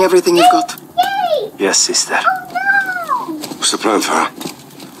 Bring everything you've got. Yes, sister. What's the plan, Farah?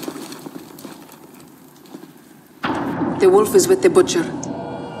 The wolf is with the butcher.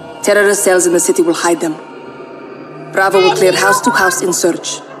 Terrorist cells in the city will hide them. Bravo will clear house to house in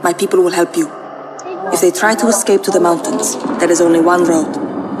search. My people will help you. If they try to escape to the mountains, there is only one road.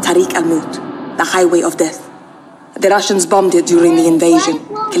 Tariq al-Mut, the highway of death. The Russians bombed it during the invasion,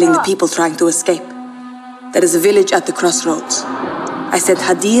 killing the people trying to escape. There is a village at the crossroads. I sent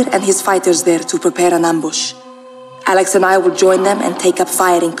Hadir and his fighters there to prepare an ambush. Alex and I will join them and take up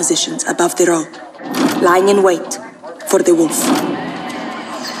firing positions above the road, lying in wait for the wolf.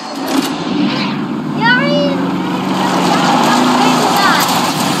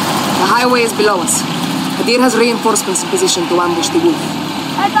 The highway is below us. Hadir has reinforcements in position to ambush the wolf.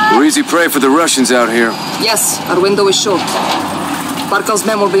 We're easy prey for the Russians out here. Yes, our window is short. Barkov's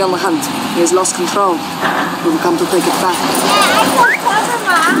men will be on the hunt. He has lost control. We will come to take it back.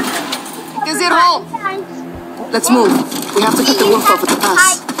 Gazir, hold! Let's move. We have to cut the wolf off at the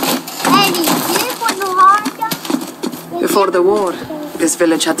pass. Before the war, this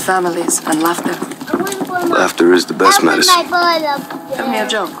village had families and laughter. Laughter is the best medicine. Tell me a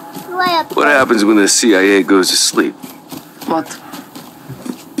joke. What happens when the CIA goes to sleep? What?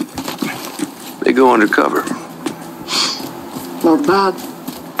 They go undercover. Not bad.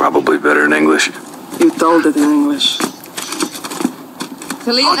 Probably better in English. You told it in English.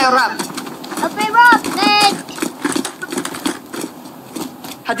 Khalil Arab.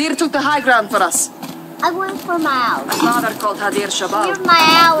 Hadir took the high ground for us. I went for my house. My father called Hadir Shabab. Here's my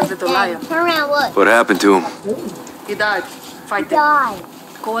house. Little lion. Turn around, look. What happened to him? He died. Fighting. Die.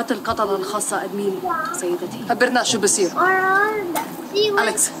 قوات القتلة الخاصة أدمين سيدتي. خبرنا شو بصير.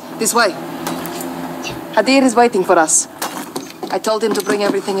 Alex, this way. Hadir is waiting for us. I told him to bring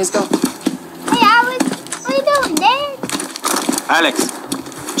everything he's got. Hey, Alex, what are you doing, Dad? Alex,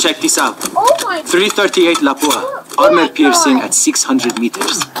 check this out. Oh my 338 Lapua, armor piercing at 600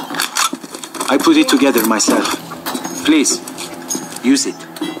 meters. I put it together myself. Please, use it.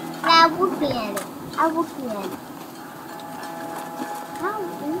 I will get it. I will get it. I'm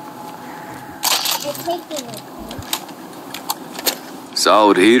taking it.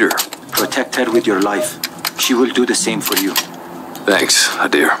 Solid heater. Protect her with your life. She will do the same for you. Thanks,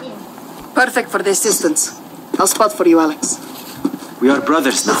 Hadir. Perfect for the assistance. I'll spot for you, Alex. We are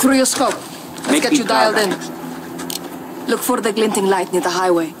brothers now. Look through your scope. Let's Make get me you dialed proud, in. Look for the glinting light near the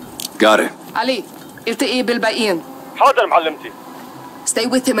highway. Got it. Ali, التقي بالباقيين. حاضر معلمتي. Stay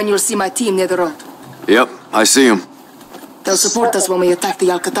with him and you'll see my team near the road. Yep, I see him. They'll support us when we attack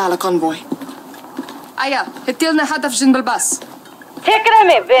the Al-Qatala convoy. Aya, هات لنا هدف جنب الباص.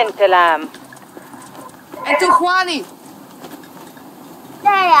 تكرمي بنت العم. انتوا اخواني.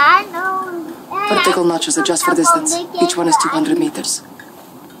 Daddy, I know. Daddy, Vertical notches adjust for distance. Each one is 200 meters.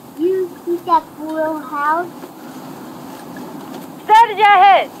 You see that little house? استرجع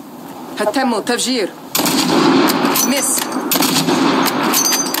ahead. هتموا تفجير. Miss.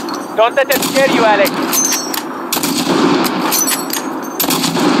 Don't let them scare you, Alex.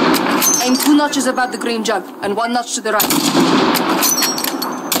 Aim 2 notches above the green jug and 1 notch to the right.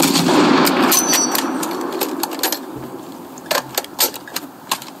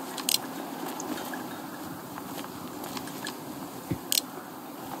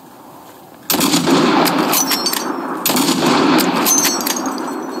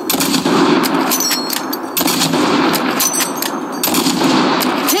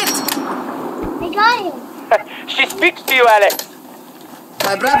 She speaks to you, Alex.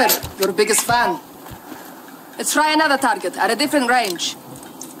 My brother, your biggest fan. Let's try another target at a different range.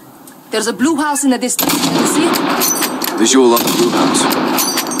 There's a blue house in the distance. Can you see it? Visual on the blue house.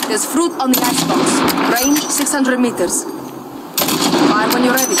 There's fruit on the icebox. Range 600 meters. Fire when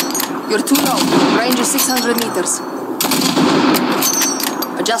you're ready. You're too low. Range is 600 meters.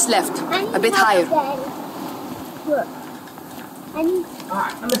 Just left. A bit higher. Look.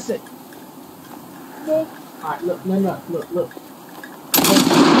 Alright, let me see. Alright, look, no, look.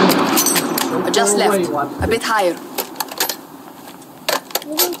 Just left. A bit higher.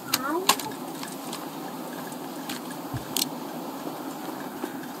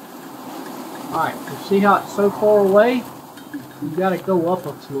 Alright, you see how it's so far away? You gotta go up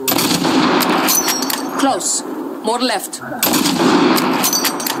a floor. Close. More left.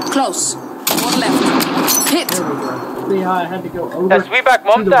 Close. More left. Hit. There we go. See how I had to go over That's way back,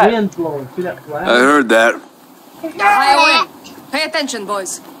 to the wind blowing. See that flag? I heard that. High away. Pay attention,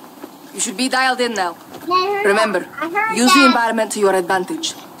 boys. You should be dialed in now. Remember, use the environment to your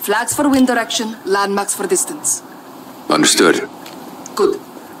advantage. Flags for wind direction, landmarks for distance. Understood. Good.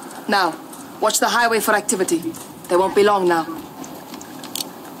 Now, watch the highway for activity. They won't be long now.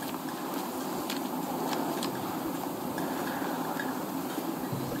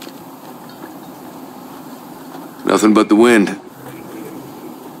 Nothing but the wind.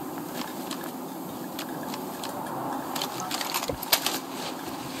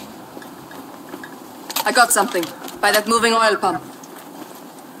 I got something. By that moving oil pump.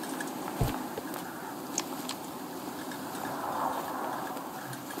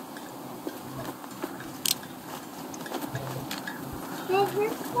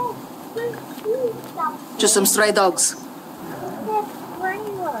 Just some stray dogs.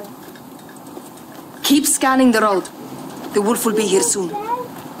 Keep scanning the road. The wolf will be here soon.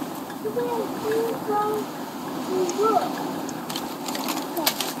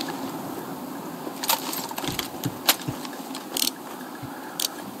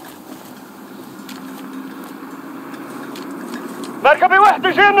 مركبي وحدة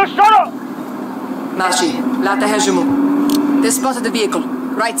جاي من الشرق. ماشي. لا تهاجموا. They spotted the vehicle.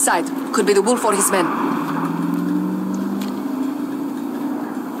 Right side. Could be the wolf or his men.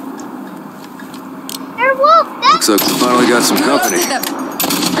 Looks like we finally got some company.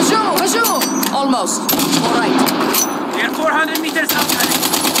 Hajumu! Almost. All right. They're 400 meters outside.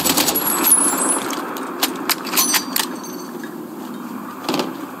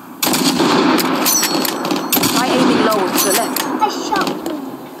 Try aiming lower to the left.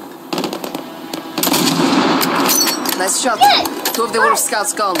 Nice shot. Two of the wolf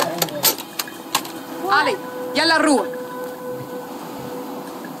scouts gone. Ali, yalla ruwa.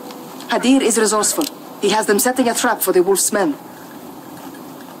 Hadir is resourceful. He has them setting a trap for the wolf's men.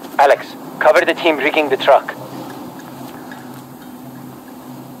 Alex, cover the team rigging the truck.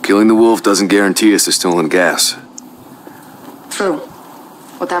 Killing the wolf doesn't guarantee us the stolen gas. True.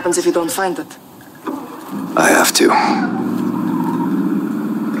 What happens if you don't find it? I have to.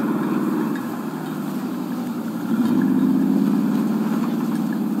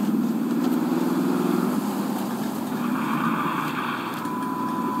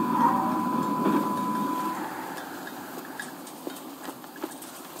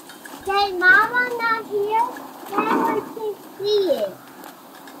 Dad, Mama not here? Dad, I can't see it.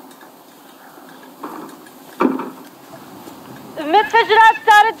 المتفجرات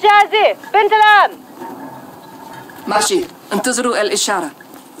صارت جاهزة. بنت الآن. ماشي. انتظروا الإشارة.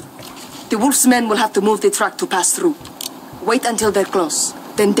 The wolf's men will have to move the truck to pass through. Wait until they're close,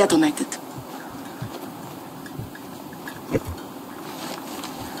 then detonate it.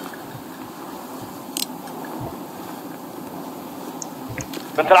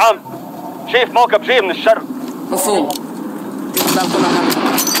 بنت العم شايف موكب جاي من الشرق. مفهوم.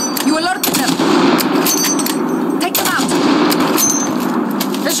 You alerted them. Take them out.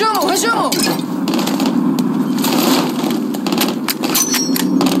 هجوموا.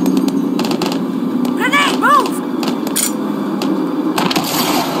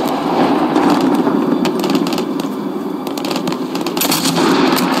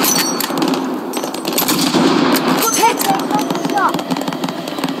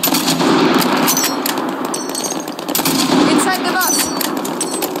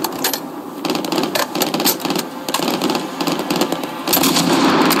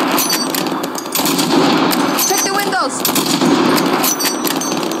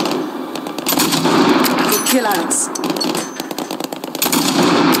 kill Alex.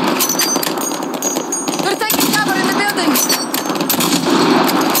 They're taking cover in the buildings.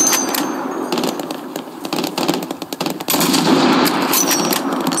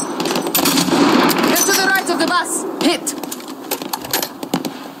 Get to the right of the bus. Hit.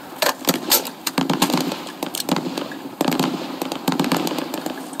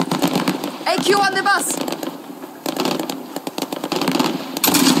 AQ on the bus.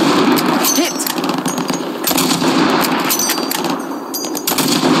 Hit.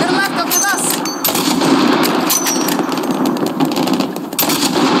 They're left of the bus.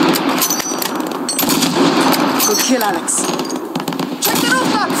 Good kill, Alex. Check the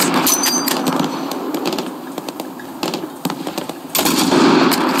rooftops.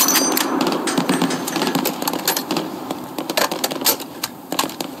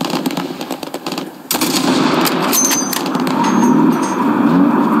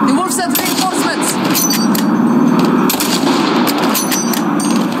 The wolf sent reinforcements.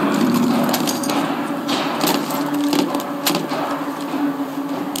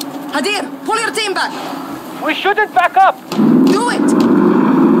 Hadir, pull your team back. We shouldn't back up. Do it.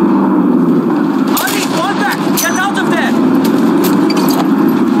 Ali, fall back. Get out of there.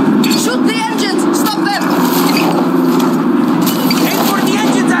 Shoot the engines. Stop them. Aim for the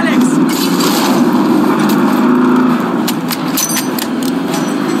engines, Alex.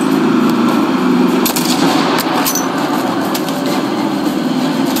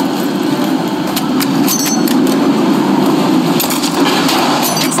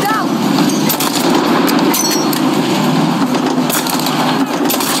 It's down.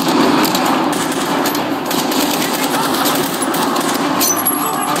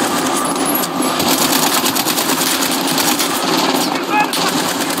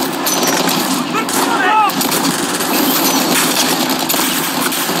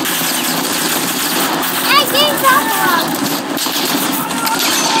 I think that's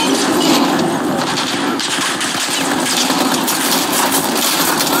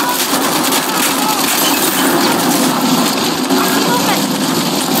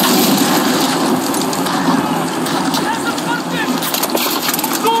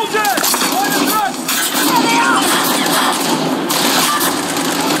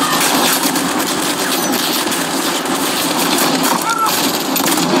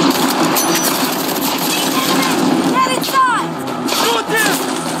Get inside! Shoot him!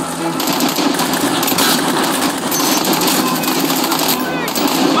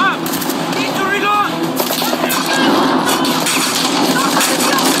 Mom, need to reload.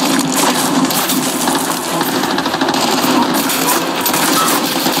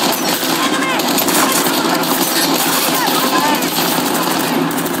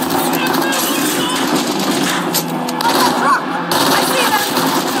 I see them.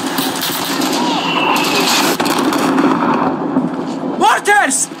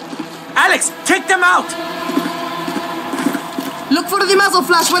 Mortars! Alex, take them out! Look for the muzzle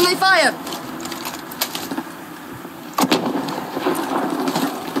flash when they fire.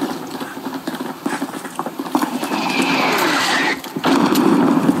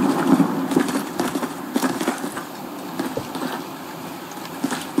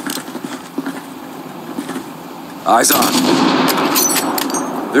 Eyes on.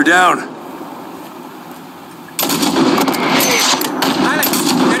 They're down. Alex,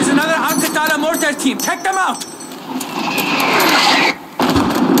 there's another Al-Qatala mortar team. Take them out!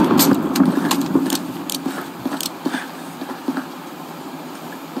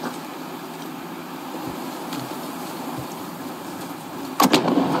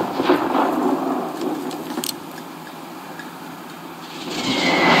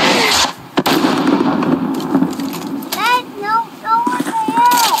 There's no door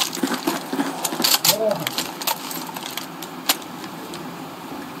there.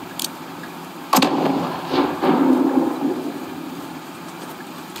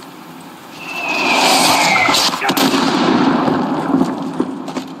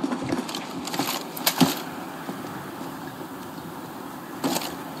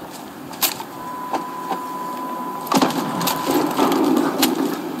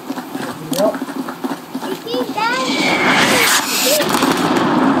 You see that?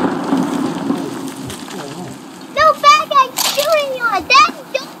 No bad guys shooting you. Dad,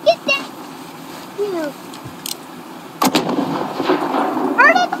 don't get that. You.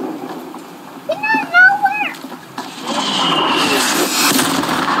 Heard it? You're not nowhere.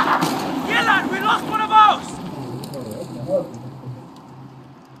 Gillan, we lost one of ours!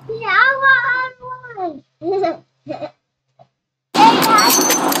 Yeah, I want.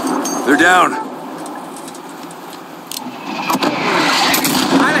 They're down.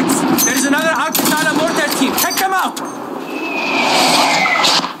 Alex, there's another Al-Qatala mortar team.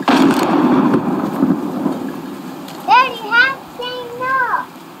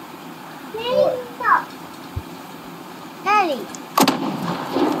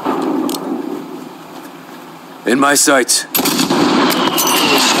 In my sights.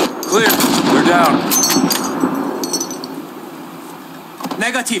 Clear. We're down.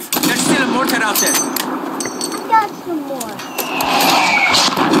 Negative. There's still a mortar out there. I got some more.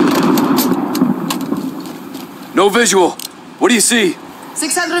 No visual. What do you see?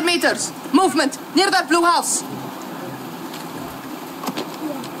 600 meters. Movement. Near that blue house.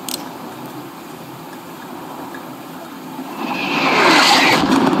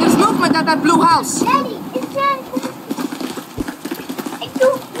 There's movement at that blue house. Daddy, it's that. I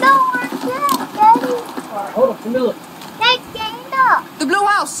don't know where it's at, Daddy. Hold on, Camilla. That's getting up. The blue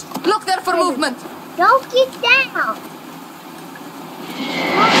house. Look there for movement. Don't get down.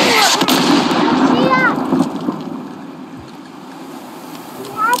 See that?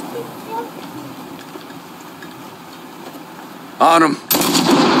 You have to jump. On him.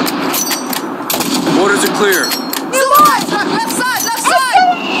 Orders are clear. Left side, left side, left side!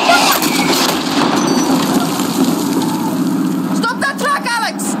 Stop that truck,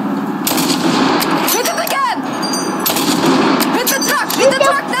 Alex! Hit it again! Hit the truck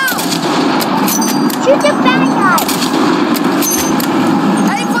now! Shoot the bad guy!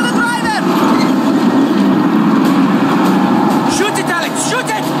 Aim for the driver! Shoot it, Alex! Shoot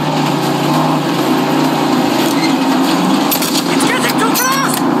it! It's getting too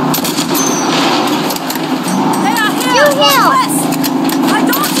close! They are here! You heal! Northwest! I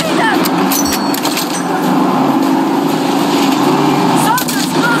don't see them! Soldiers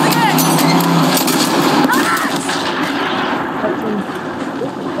closing in! Alex!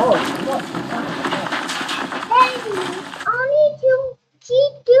 Daddy, I need to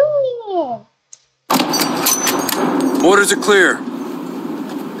keep doing it. Orders are clear.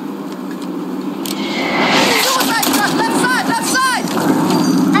 Suicide truck, left side, left side!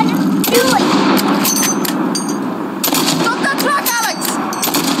 I just do it. Stop that truck, Alex!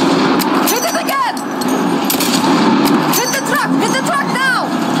 Hit it again! Hit the truck now!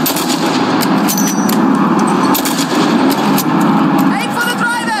 Aim for the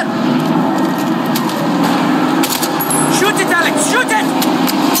driver! Shoot it, Alex! Shoot it!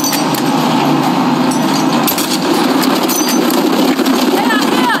 They are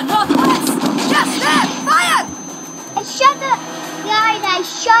here, northwest! Yes, there! Fire! I shot the guy that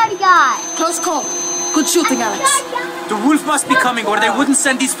shot a guy. Close call. Good shooting, Alex. The wolf must be coming, or they wouldn't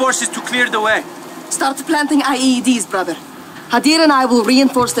send these forces to clear the way. Start planting IEDs, brother. Hadir and I will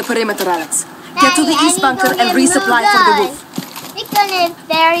reinforce the perimeter, Alex. Get to the Daddy, east I need bunker to and get resupply moved for the on. wolf. It's gonna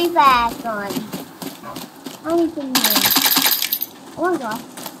very fast on. I need to move. Oh my god.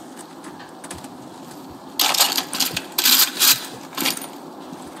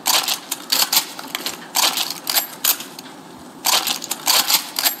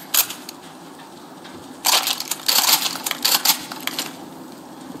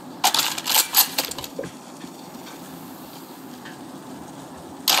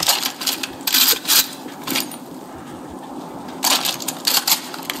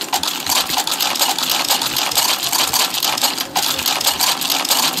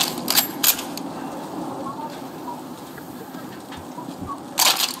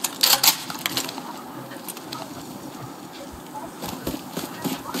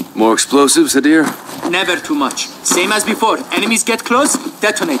 More explosives, Hadir? Never too much. Same as before. Enemies get close,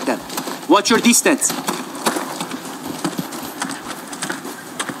 detonate them. Watch your distance.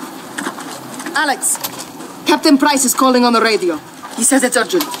 Alex, Captain Price is calling on the radio. He says it's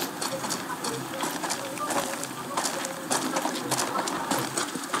urgent.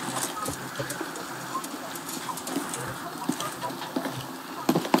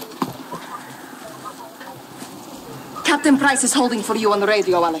 Captain Price is holding for you on the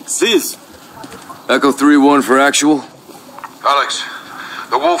radio, Alex. Please. Echo 3-1 for actual. Alex,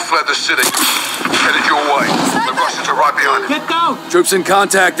 the wolf fled the city. Headed your way. The Russians are right behind him. Get down! Troops in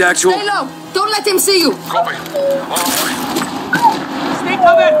contact, actual. Stay low. Don't let him see you. Copy. Stay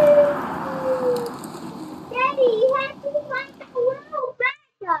covered! Daddy, you have to find the little bad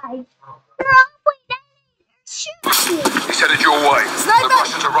guys. They're all the way down there shooting. He's headed your way. Sniper! The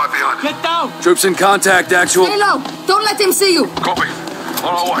Russians are right behind him. Get down! Troops in contact, actual. Stay low. Don't let him see you. Copy.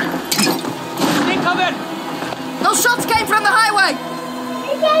 On our way. Stay covered! Those shots came from the highway.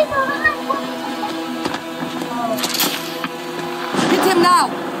 They came from the highway. Hit him now.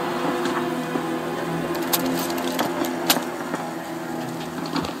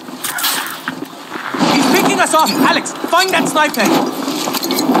 He's picking us off! Alex, find that sniper!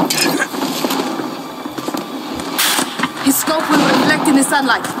 His scope will reflect in the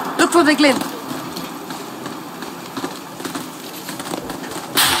sunlight. Look for the glint.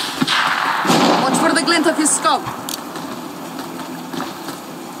 Watch for the glint of his scope.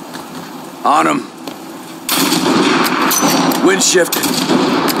 On him. Wind shifted.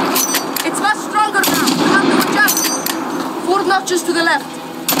 It's much stronger now. You have to adjust. 4 notches to the left.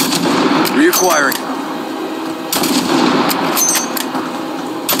 Reacquiring.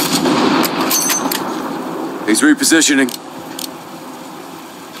 He's repositioning.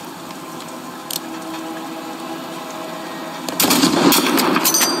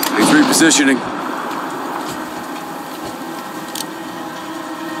 He's repositioning.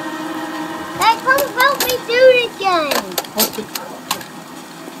 Hey, come help me do it again.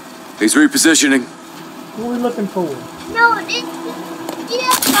 He's repositioning. What are we looking for? No, this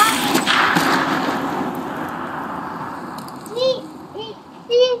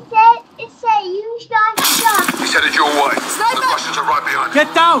it said you shot. He's headed your way. The Russians are right behind you.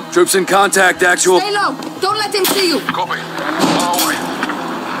 Get down! Troops in contact, actual. Stay low. Don't let him see you. Copy. On our way.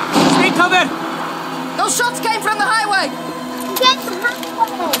 Stay covered! Those shots came from the highway. Get the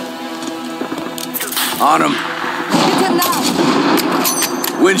highway. On him. Hit him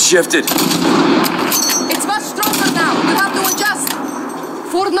now. Wind shifted. It's much stronger now. You have to adjust.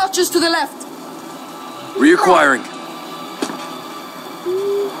 4 notches to the left. Reacquiring.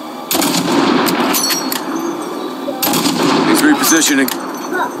 He's repositioning.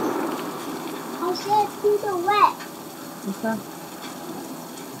 Look. I said to the west. Okay.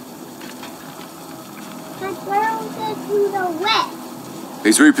 My girl said to the west.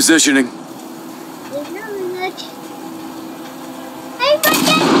 He's repositioning. There's no much. Hey,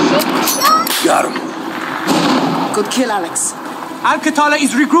 forget 6 shots. Got him. Good kill, Alex. Al-Qatala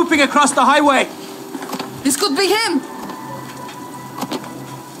is regrouping across the highway. This could be him.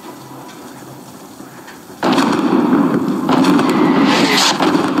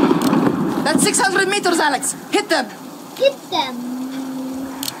 That's 600 meters, Alex. Hit them. Hit them.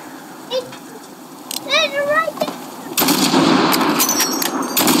 It's right there.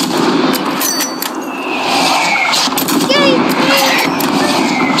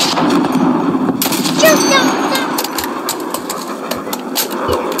 Shoot them.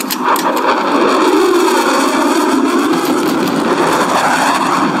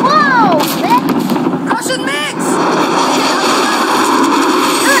 Russian mix!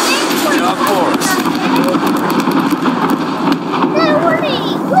 Job for us.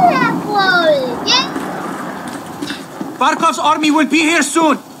 Barkov's army will be here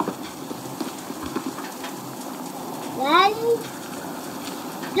soon. Daddy?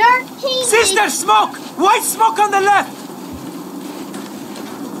 13. Sister, smoke! White smoke on the left!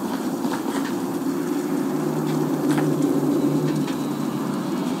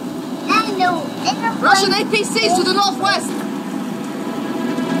 Russian APCs to the northwest.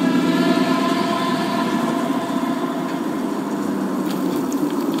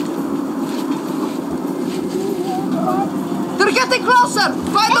 They're getting closer.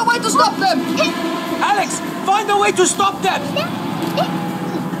 Find a way to stop them. Alex, find a way to stop them.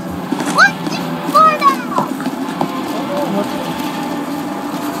 What's it for now?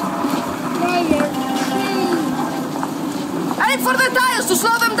 Aim for the tires to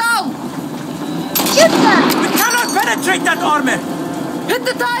slow them down. Shoot them. We cannot penetrate that armor. Hit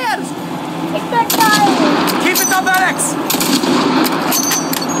the tires. Hit the tires. Keep it up, Alex.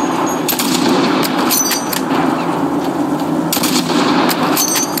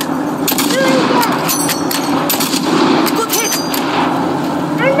 Good hit.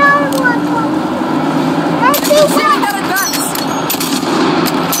 Another one. Keep feeling that advance.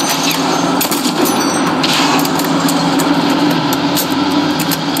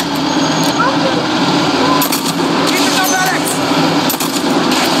 Keep it up, Alex.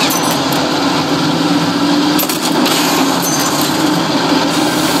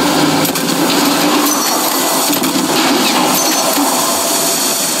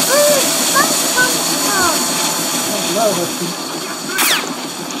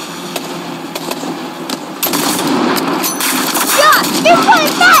 Shot! They're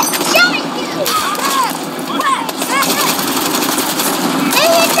coming back! Shot at you! They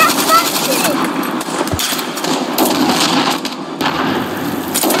hit that button!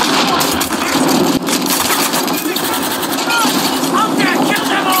 Out there, kill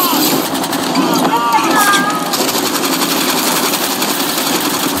them all!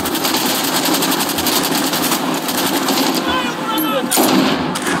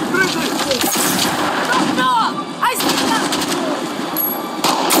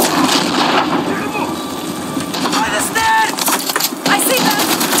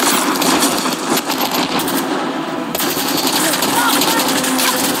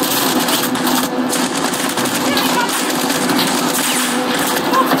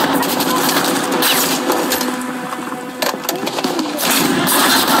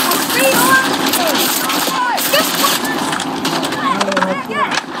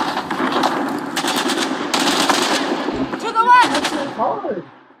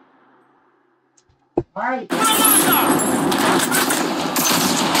 Alright. Target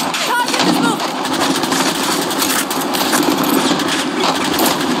is moving!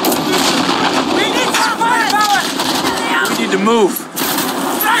 We need more firepower! We need to move.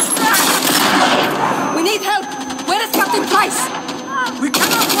 We need help! Where is Captain Price? We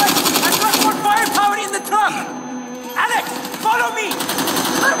cannot wait! I've got more firepower in the truck! Alex, follow me!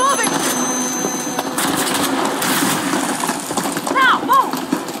 We're moving! Now, move!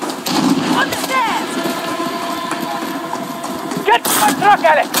 On the stairs! Get to my truck,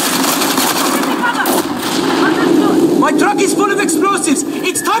 Alex! My truck is full of explosives!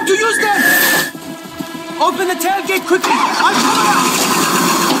 It's time to use them! Open the tailgate quickly! I'm coming out!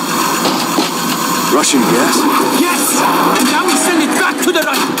 Russian gas? Yes! And now we send it back to the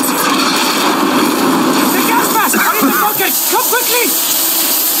Russians! The gas masks are in the bunkers! Come quickly!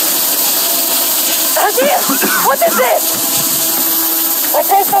 What is this? I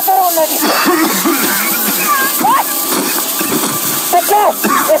think that's already. What? The gas!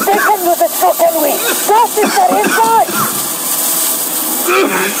 If they can use it, so can we! Gas is there inside!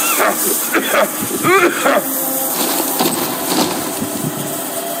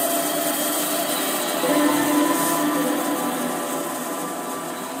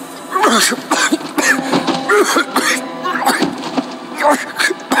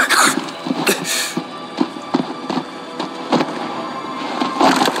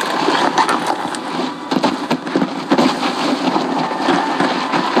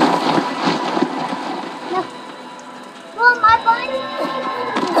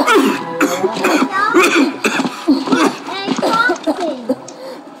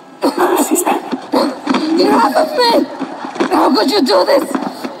 How could you do this?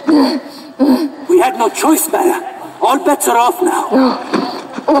 We had no choice, Mara. All bets are off now. No.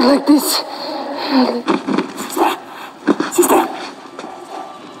 Not like this. Sister.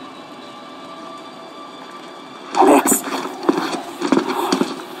 Alex.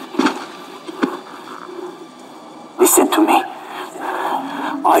 Listen to me.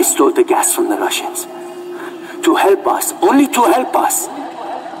 I stole the gas from the Russians. To help us. Only to help us.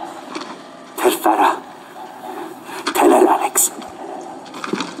 Tell Farah. Tell her, Alex.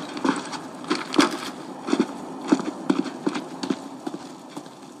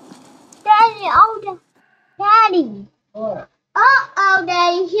 Daddy. Uh-oh,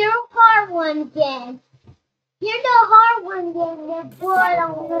 Daddy. Here's a hard one again. Here's the hard one again. There's blood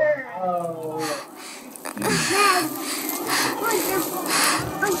on her. Oh. Daddy.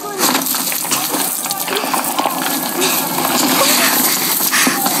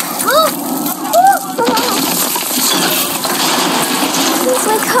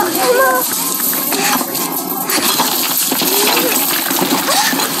 Wake up, Mama.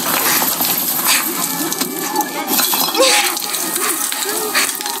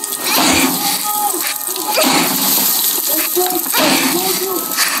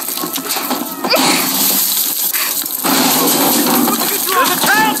 There's a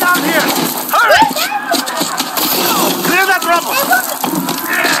trail down here! Hurry! Clear that rubble!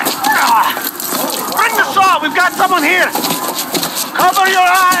 Bring the saw! We've got someone here! Cover your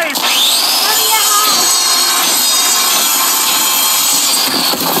eyes!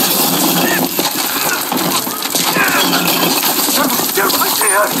 They're right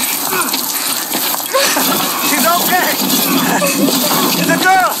there! She's okay! She's a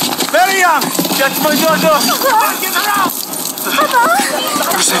girl! Very young! Just my daughter! Get her out!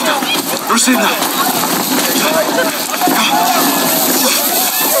 Rosina!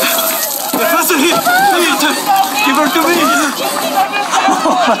 The vessel here! Give her to me!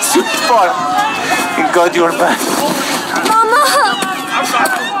 Oh, my sweetheart! Thank God you're back. Mama!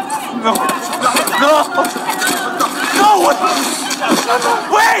 No! No! No!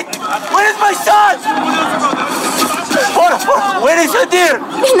 Wait! Where is my son? Where is your dear?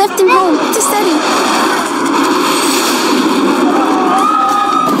 We left him home to study.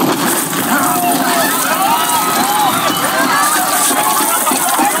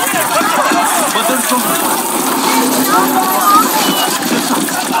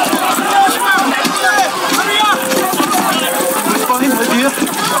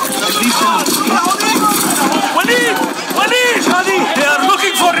 They are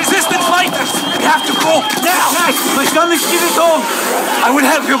looking for resistant fighters! We have to go now! My son is still at home! I will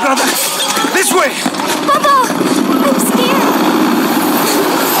help you, brother! This way! Papa! I'm scared!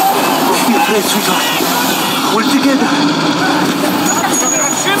 Don't be afraid, sweetheart. We're together.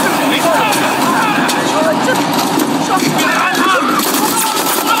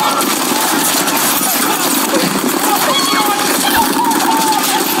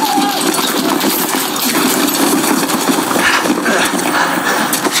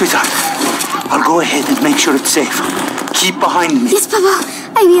 Sweetheart, I'll go ahead and make sure it's safe. Keep behind me. Yes, Papa.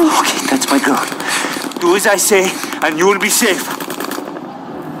 I will. Okay, that's my girl. Do as I say, and you'll be safe.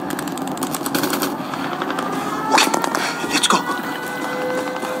 Okay, let's go.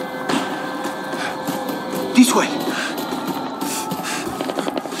 This way.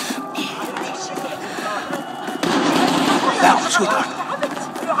 Now, sweetheart.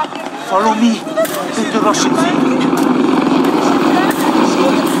 Follow me. Let the Russians in.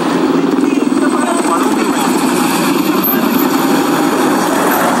 Follow me.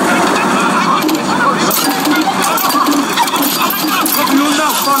 No,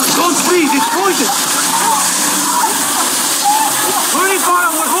 don't breathe. It's poison. Hurry,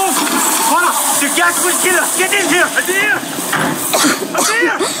 Farah. We're home. Farah, the gas will kill us. Get in here. Adir!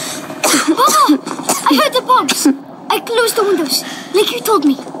 Adir! Papa! I heard the bombs. I closed the windows, like you told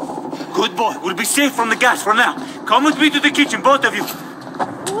me. Good boy. We'll be safe from the gas for now. Come with me to the kitchen, both of you.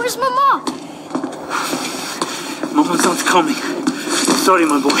 Where's Mama? Mama's not coming. Sorry,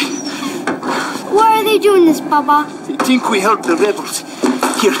 my boy. Why are they doing this, Papa? They think we helped the rebels.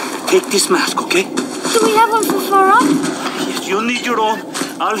 Here, take this mask, okay? Do we have one for Farah? Yes, you'll need your own.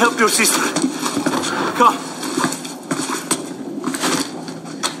 I'll help your sister. Come.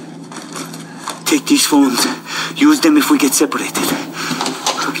 Take these phones. Use them if we get separated.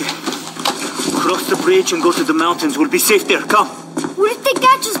 Okay. Cross the bridge and go to the mountains. We'll be safe there. Come. What if they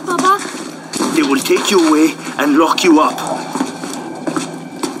catch us, Papa? They will take you away and lock you up.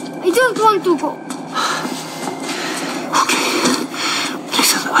 I don't want to go. Okay.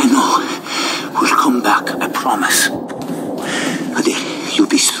 Listen, I know. We'll come back, I promise. Ade, you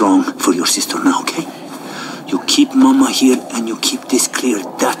be strong for your sister now, okay? You keep Mama here and you keep this clear.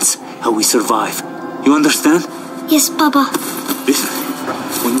 That's how we survive. You understand? Yes, Papa. Listen,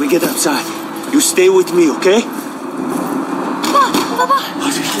 when we get outside, you stay with me, okay? Papa!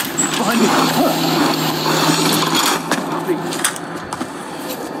 Behind me.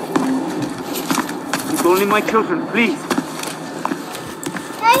 It's only my children, please.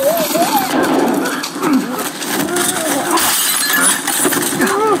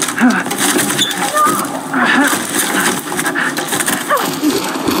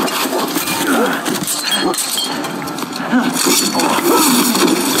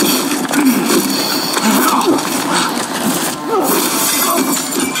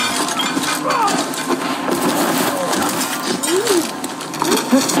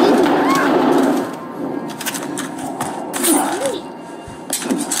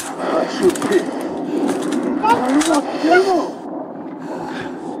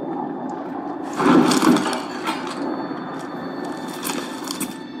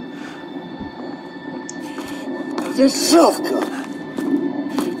 Дешевка!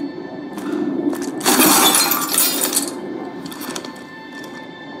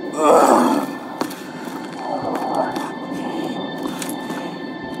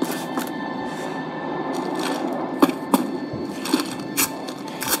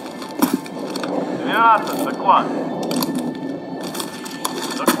 Доклад.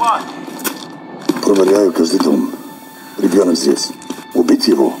 Доклад. Проверяю каждый дом. Ребенок здесь. Убить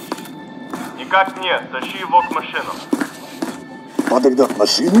его. Никак нет. Тащи его к машинам. Подогнать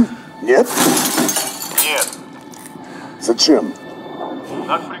машину? Нет? Нет. Зачем?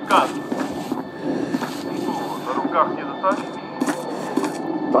 Так приказ. Что, на руках не дотащишь?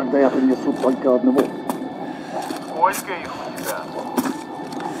 Тогда я принесу только одного. Сколько их у тебя?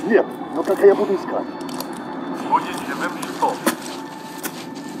 Нет, но как я буду искать? Будет живым щитом.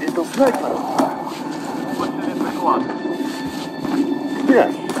 Это снайпер. После доклад. Где?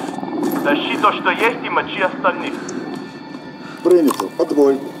 Тащи то, что есть, и мочи остальных. Принято.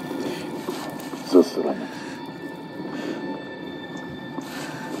 Отбой. Засранец.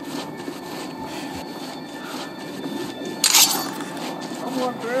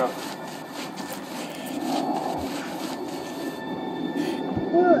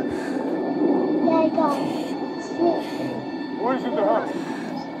 Where's in the house?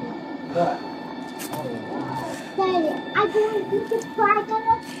 Daddy, I go and eat the flag on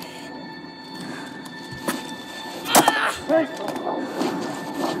us.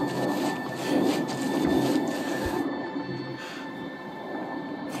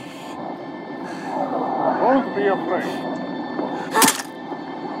 Don't be afraid.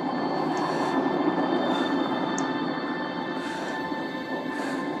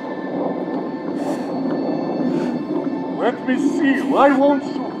 Let me see you. I won't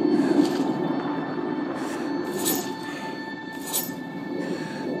shoot.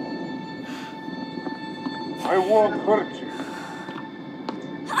 I won't hurt you.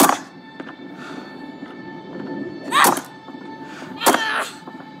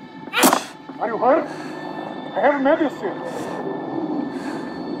 you hurt? I have medicine.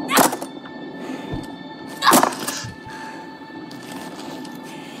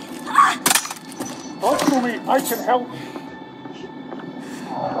 Talk to me. I can help.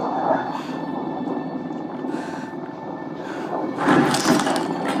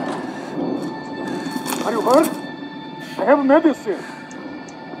 Are you hurt? I have medicine.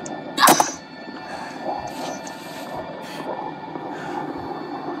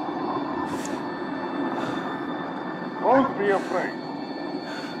 Don't be afraid.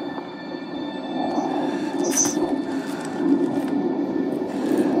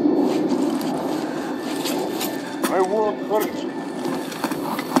 I won't hurt you.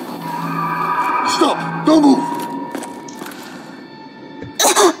 Stop! Don't move!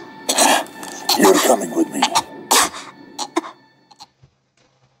 You're coming with me.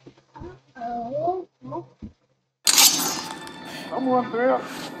 Someone there.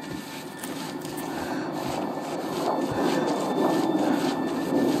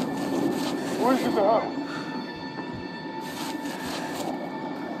 Where's the house?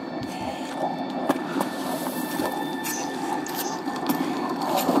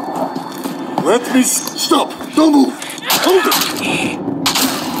 Let me stop! Don't move! Hold it!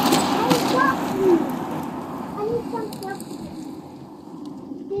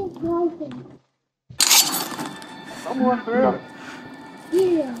 Someone there.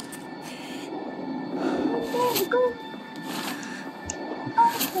 Yeah.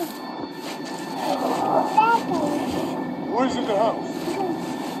 Where's the house?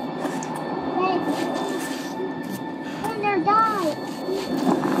 Thunder died.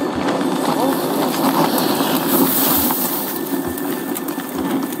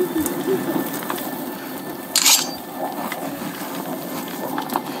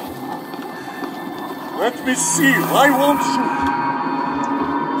 Let me see. I won't shoot.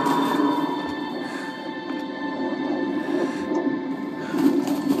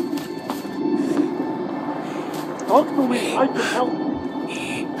 Talk to me. I can help you.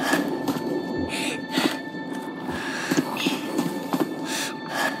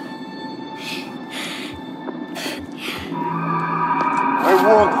 I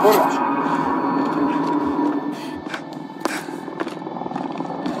won't hurt you.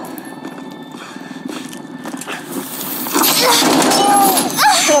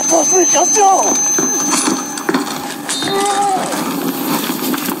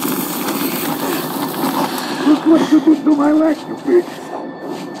 Look what you did to my leg, you bitch!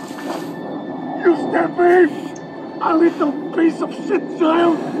 You stupid! A little piece of shit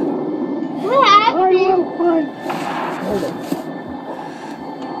child! What happened? I will find... Hold on.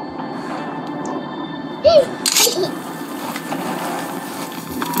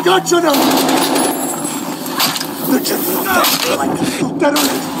 Gotcha now! Look at me, like a little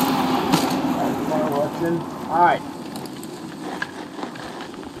terrorist! Alright.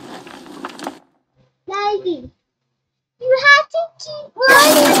 Daddy, you have to keep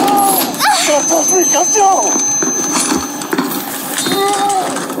running.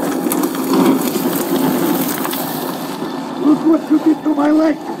 Look what you did to my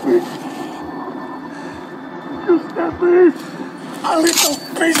leg, you bitch! You stupid! A little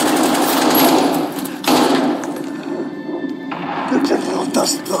piece! The general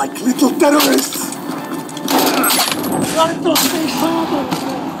doesn't like little terrorists! Try to stay harder!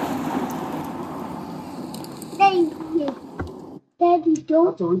 Daddy,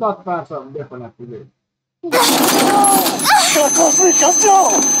 don't. So we got to find something different after this.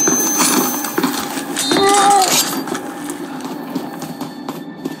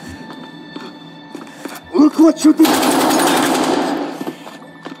 Look what you did!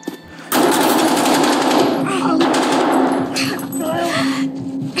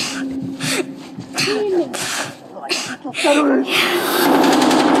 Terrorists!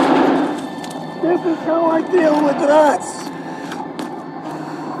 This is how I deal with rats!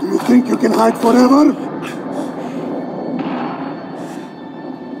 Do you think you can hide forever?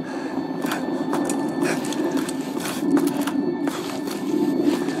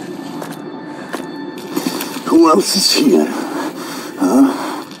 Who else is here? Huh?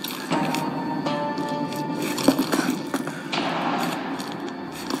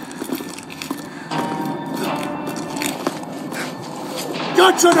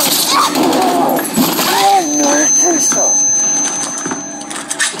 Gotcha!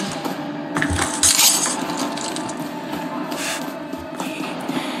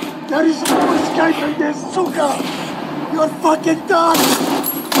 There is no escaping this, Suka! You're fucking done!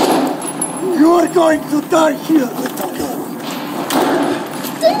 You're going to die here, little girl!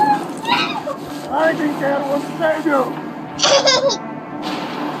 Hiding there will save you!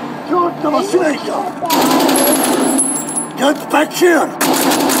 чертова свинья! Get back here!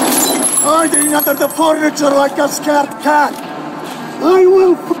 Hiding under the furniture like a scared cat! I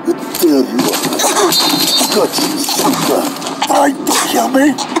will tear you up! Got you, sucker! Trying to kill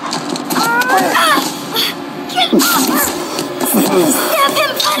me? Kill him! Stab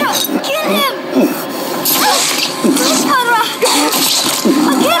him, Farah! Kill him! Please, Farah!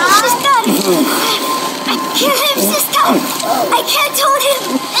 Again, sister! Kill him, sister! I can't hold him!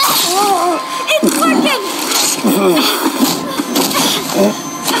 It's working!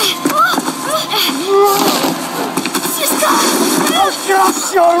 Sister!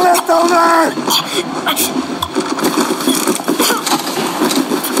 Just your little man!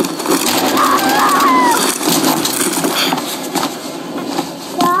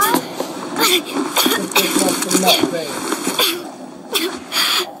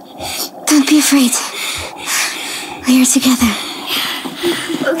 Don't be afraid. We are together.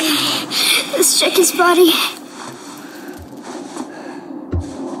 Okay, let's check his body.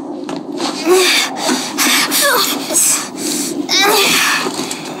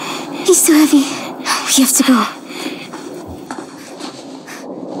 He's too heavy. We have to go.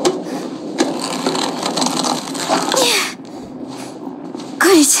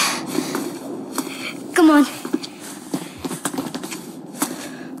 Got it. Come on.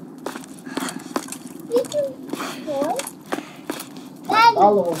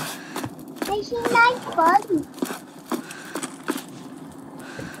 Follow him. I see nice body.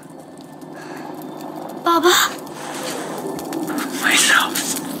 Baba? Myself.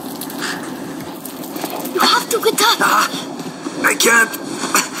 You have to get up. I can't.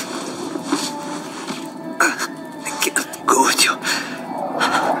 I can't go with you.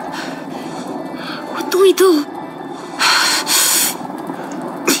 What do we do?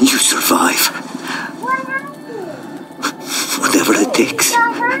 You survive. Whatever it takes.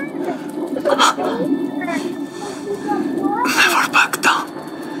 Never back down.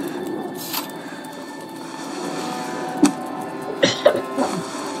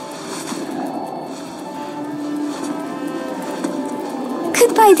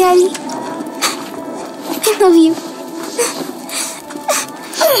 Goodbye, Daddy. I love you.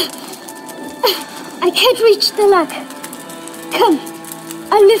 I can't reach the ladder. Come,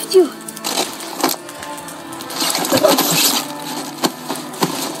 I'll lift you.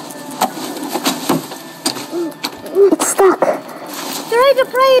 It's stuck. Try to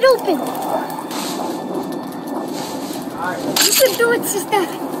pry it open. You can do it, sister.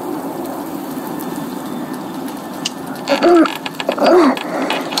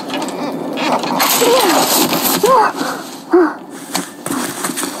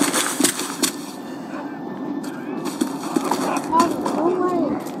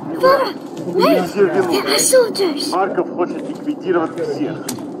 Farah, wait! There are soldiers. Марков хочет ликвидировать всех.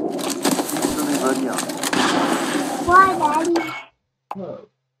 Единственный вариант. Why, Daddy? Oh,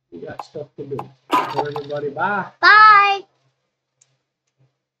 we got stuff to do. Everybody, bye. Bye.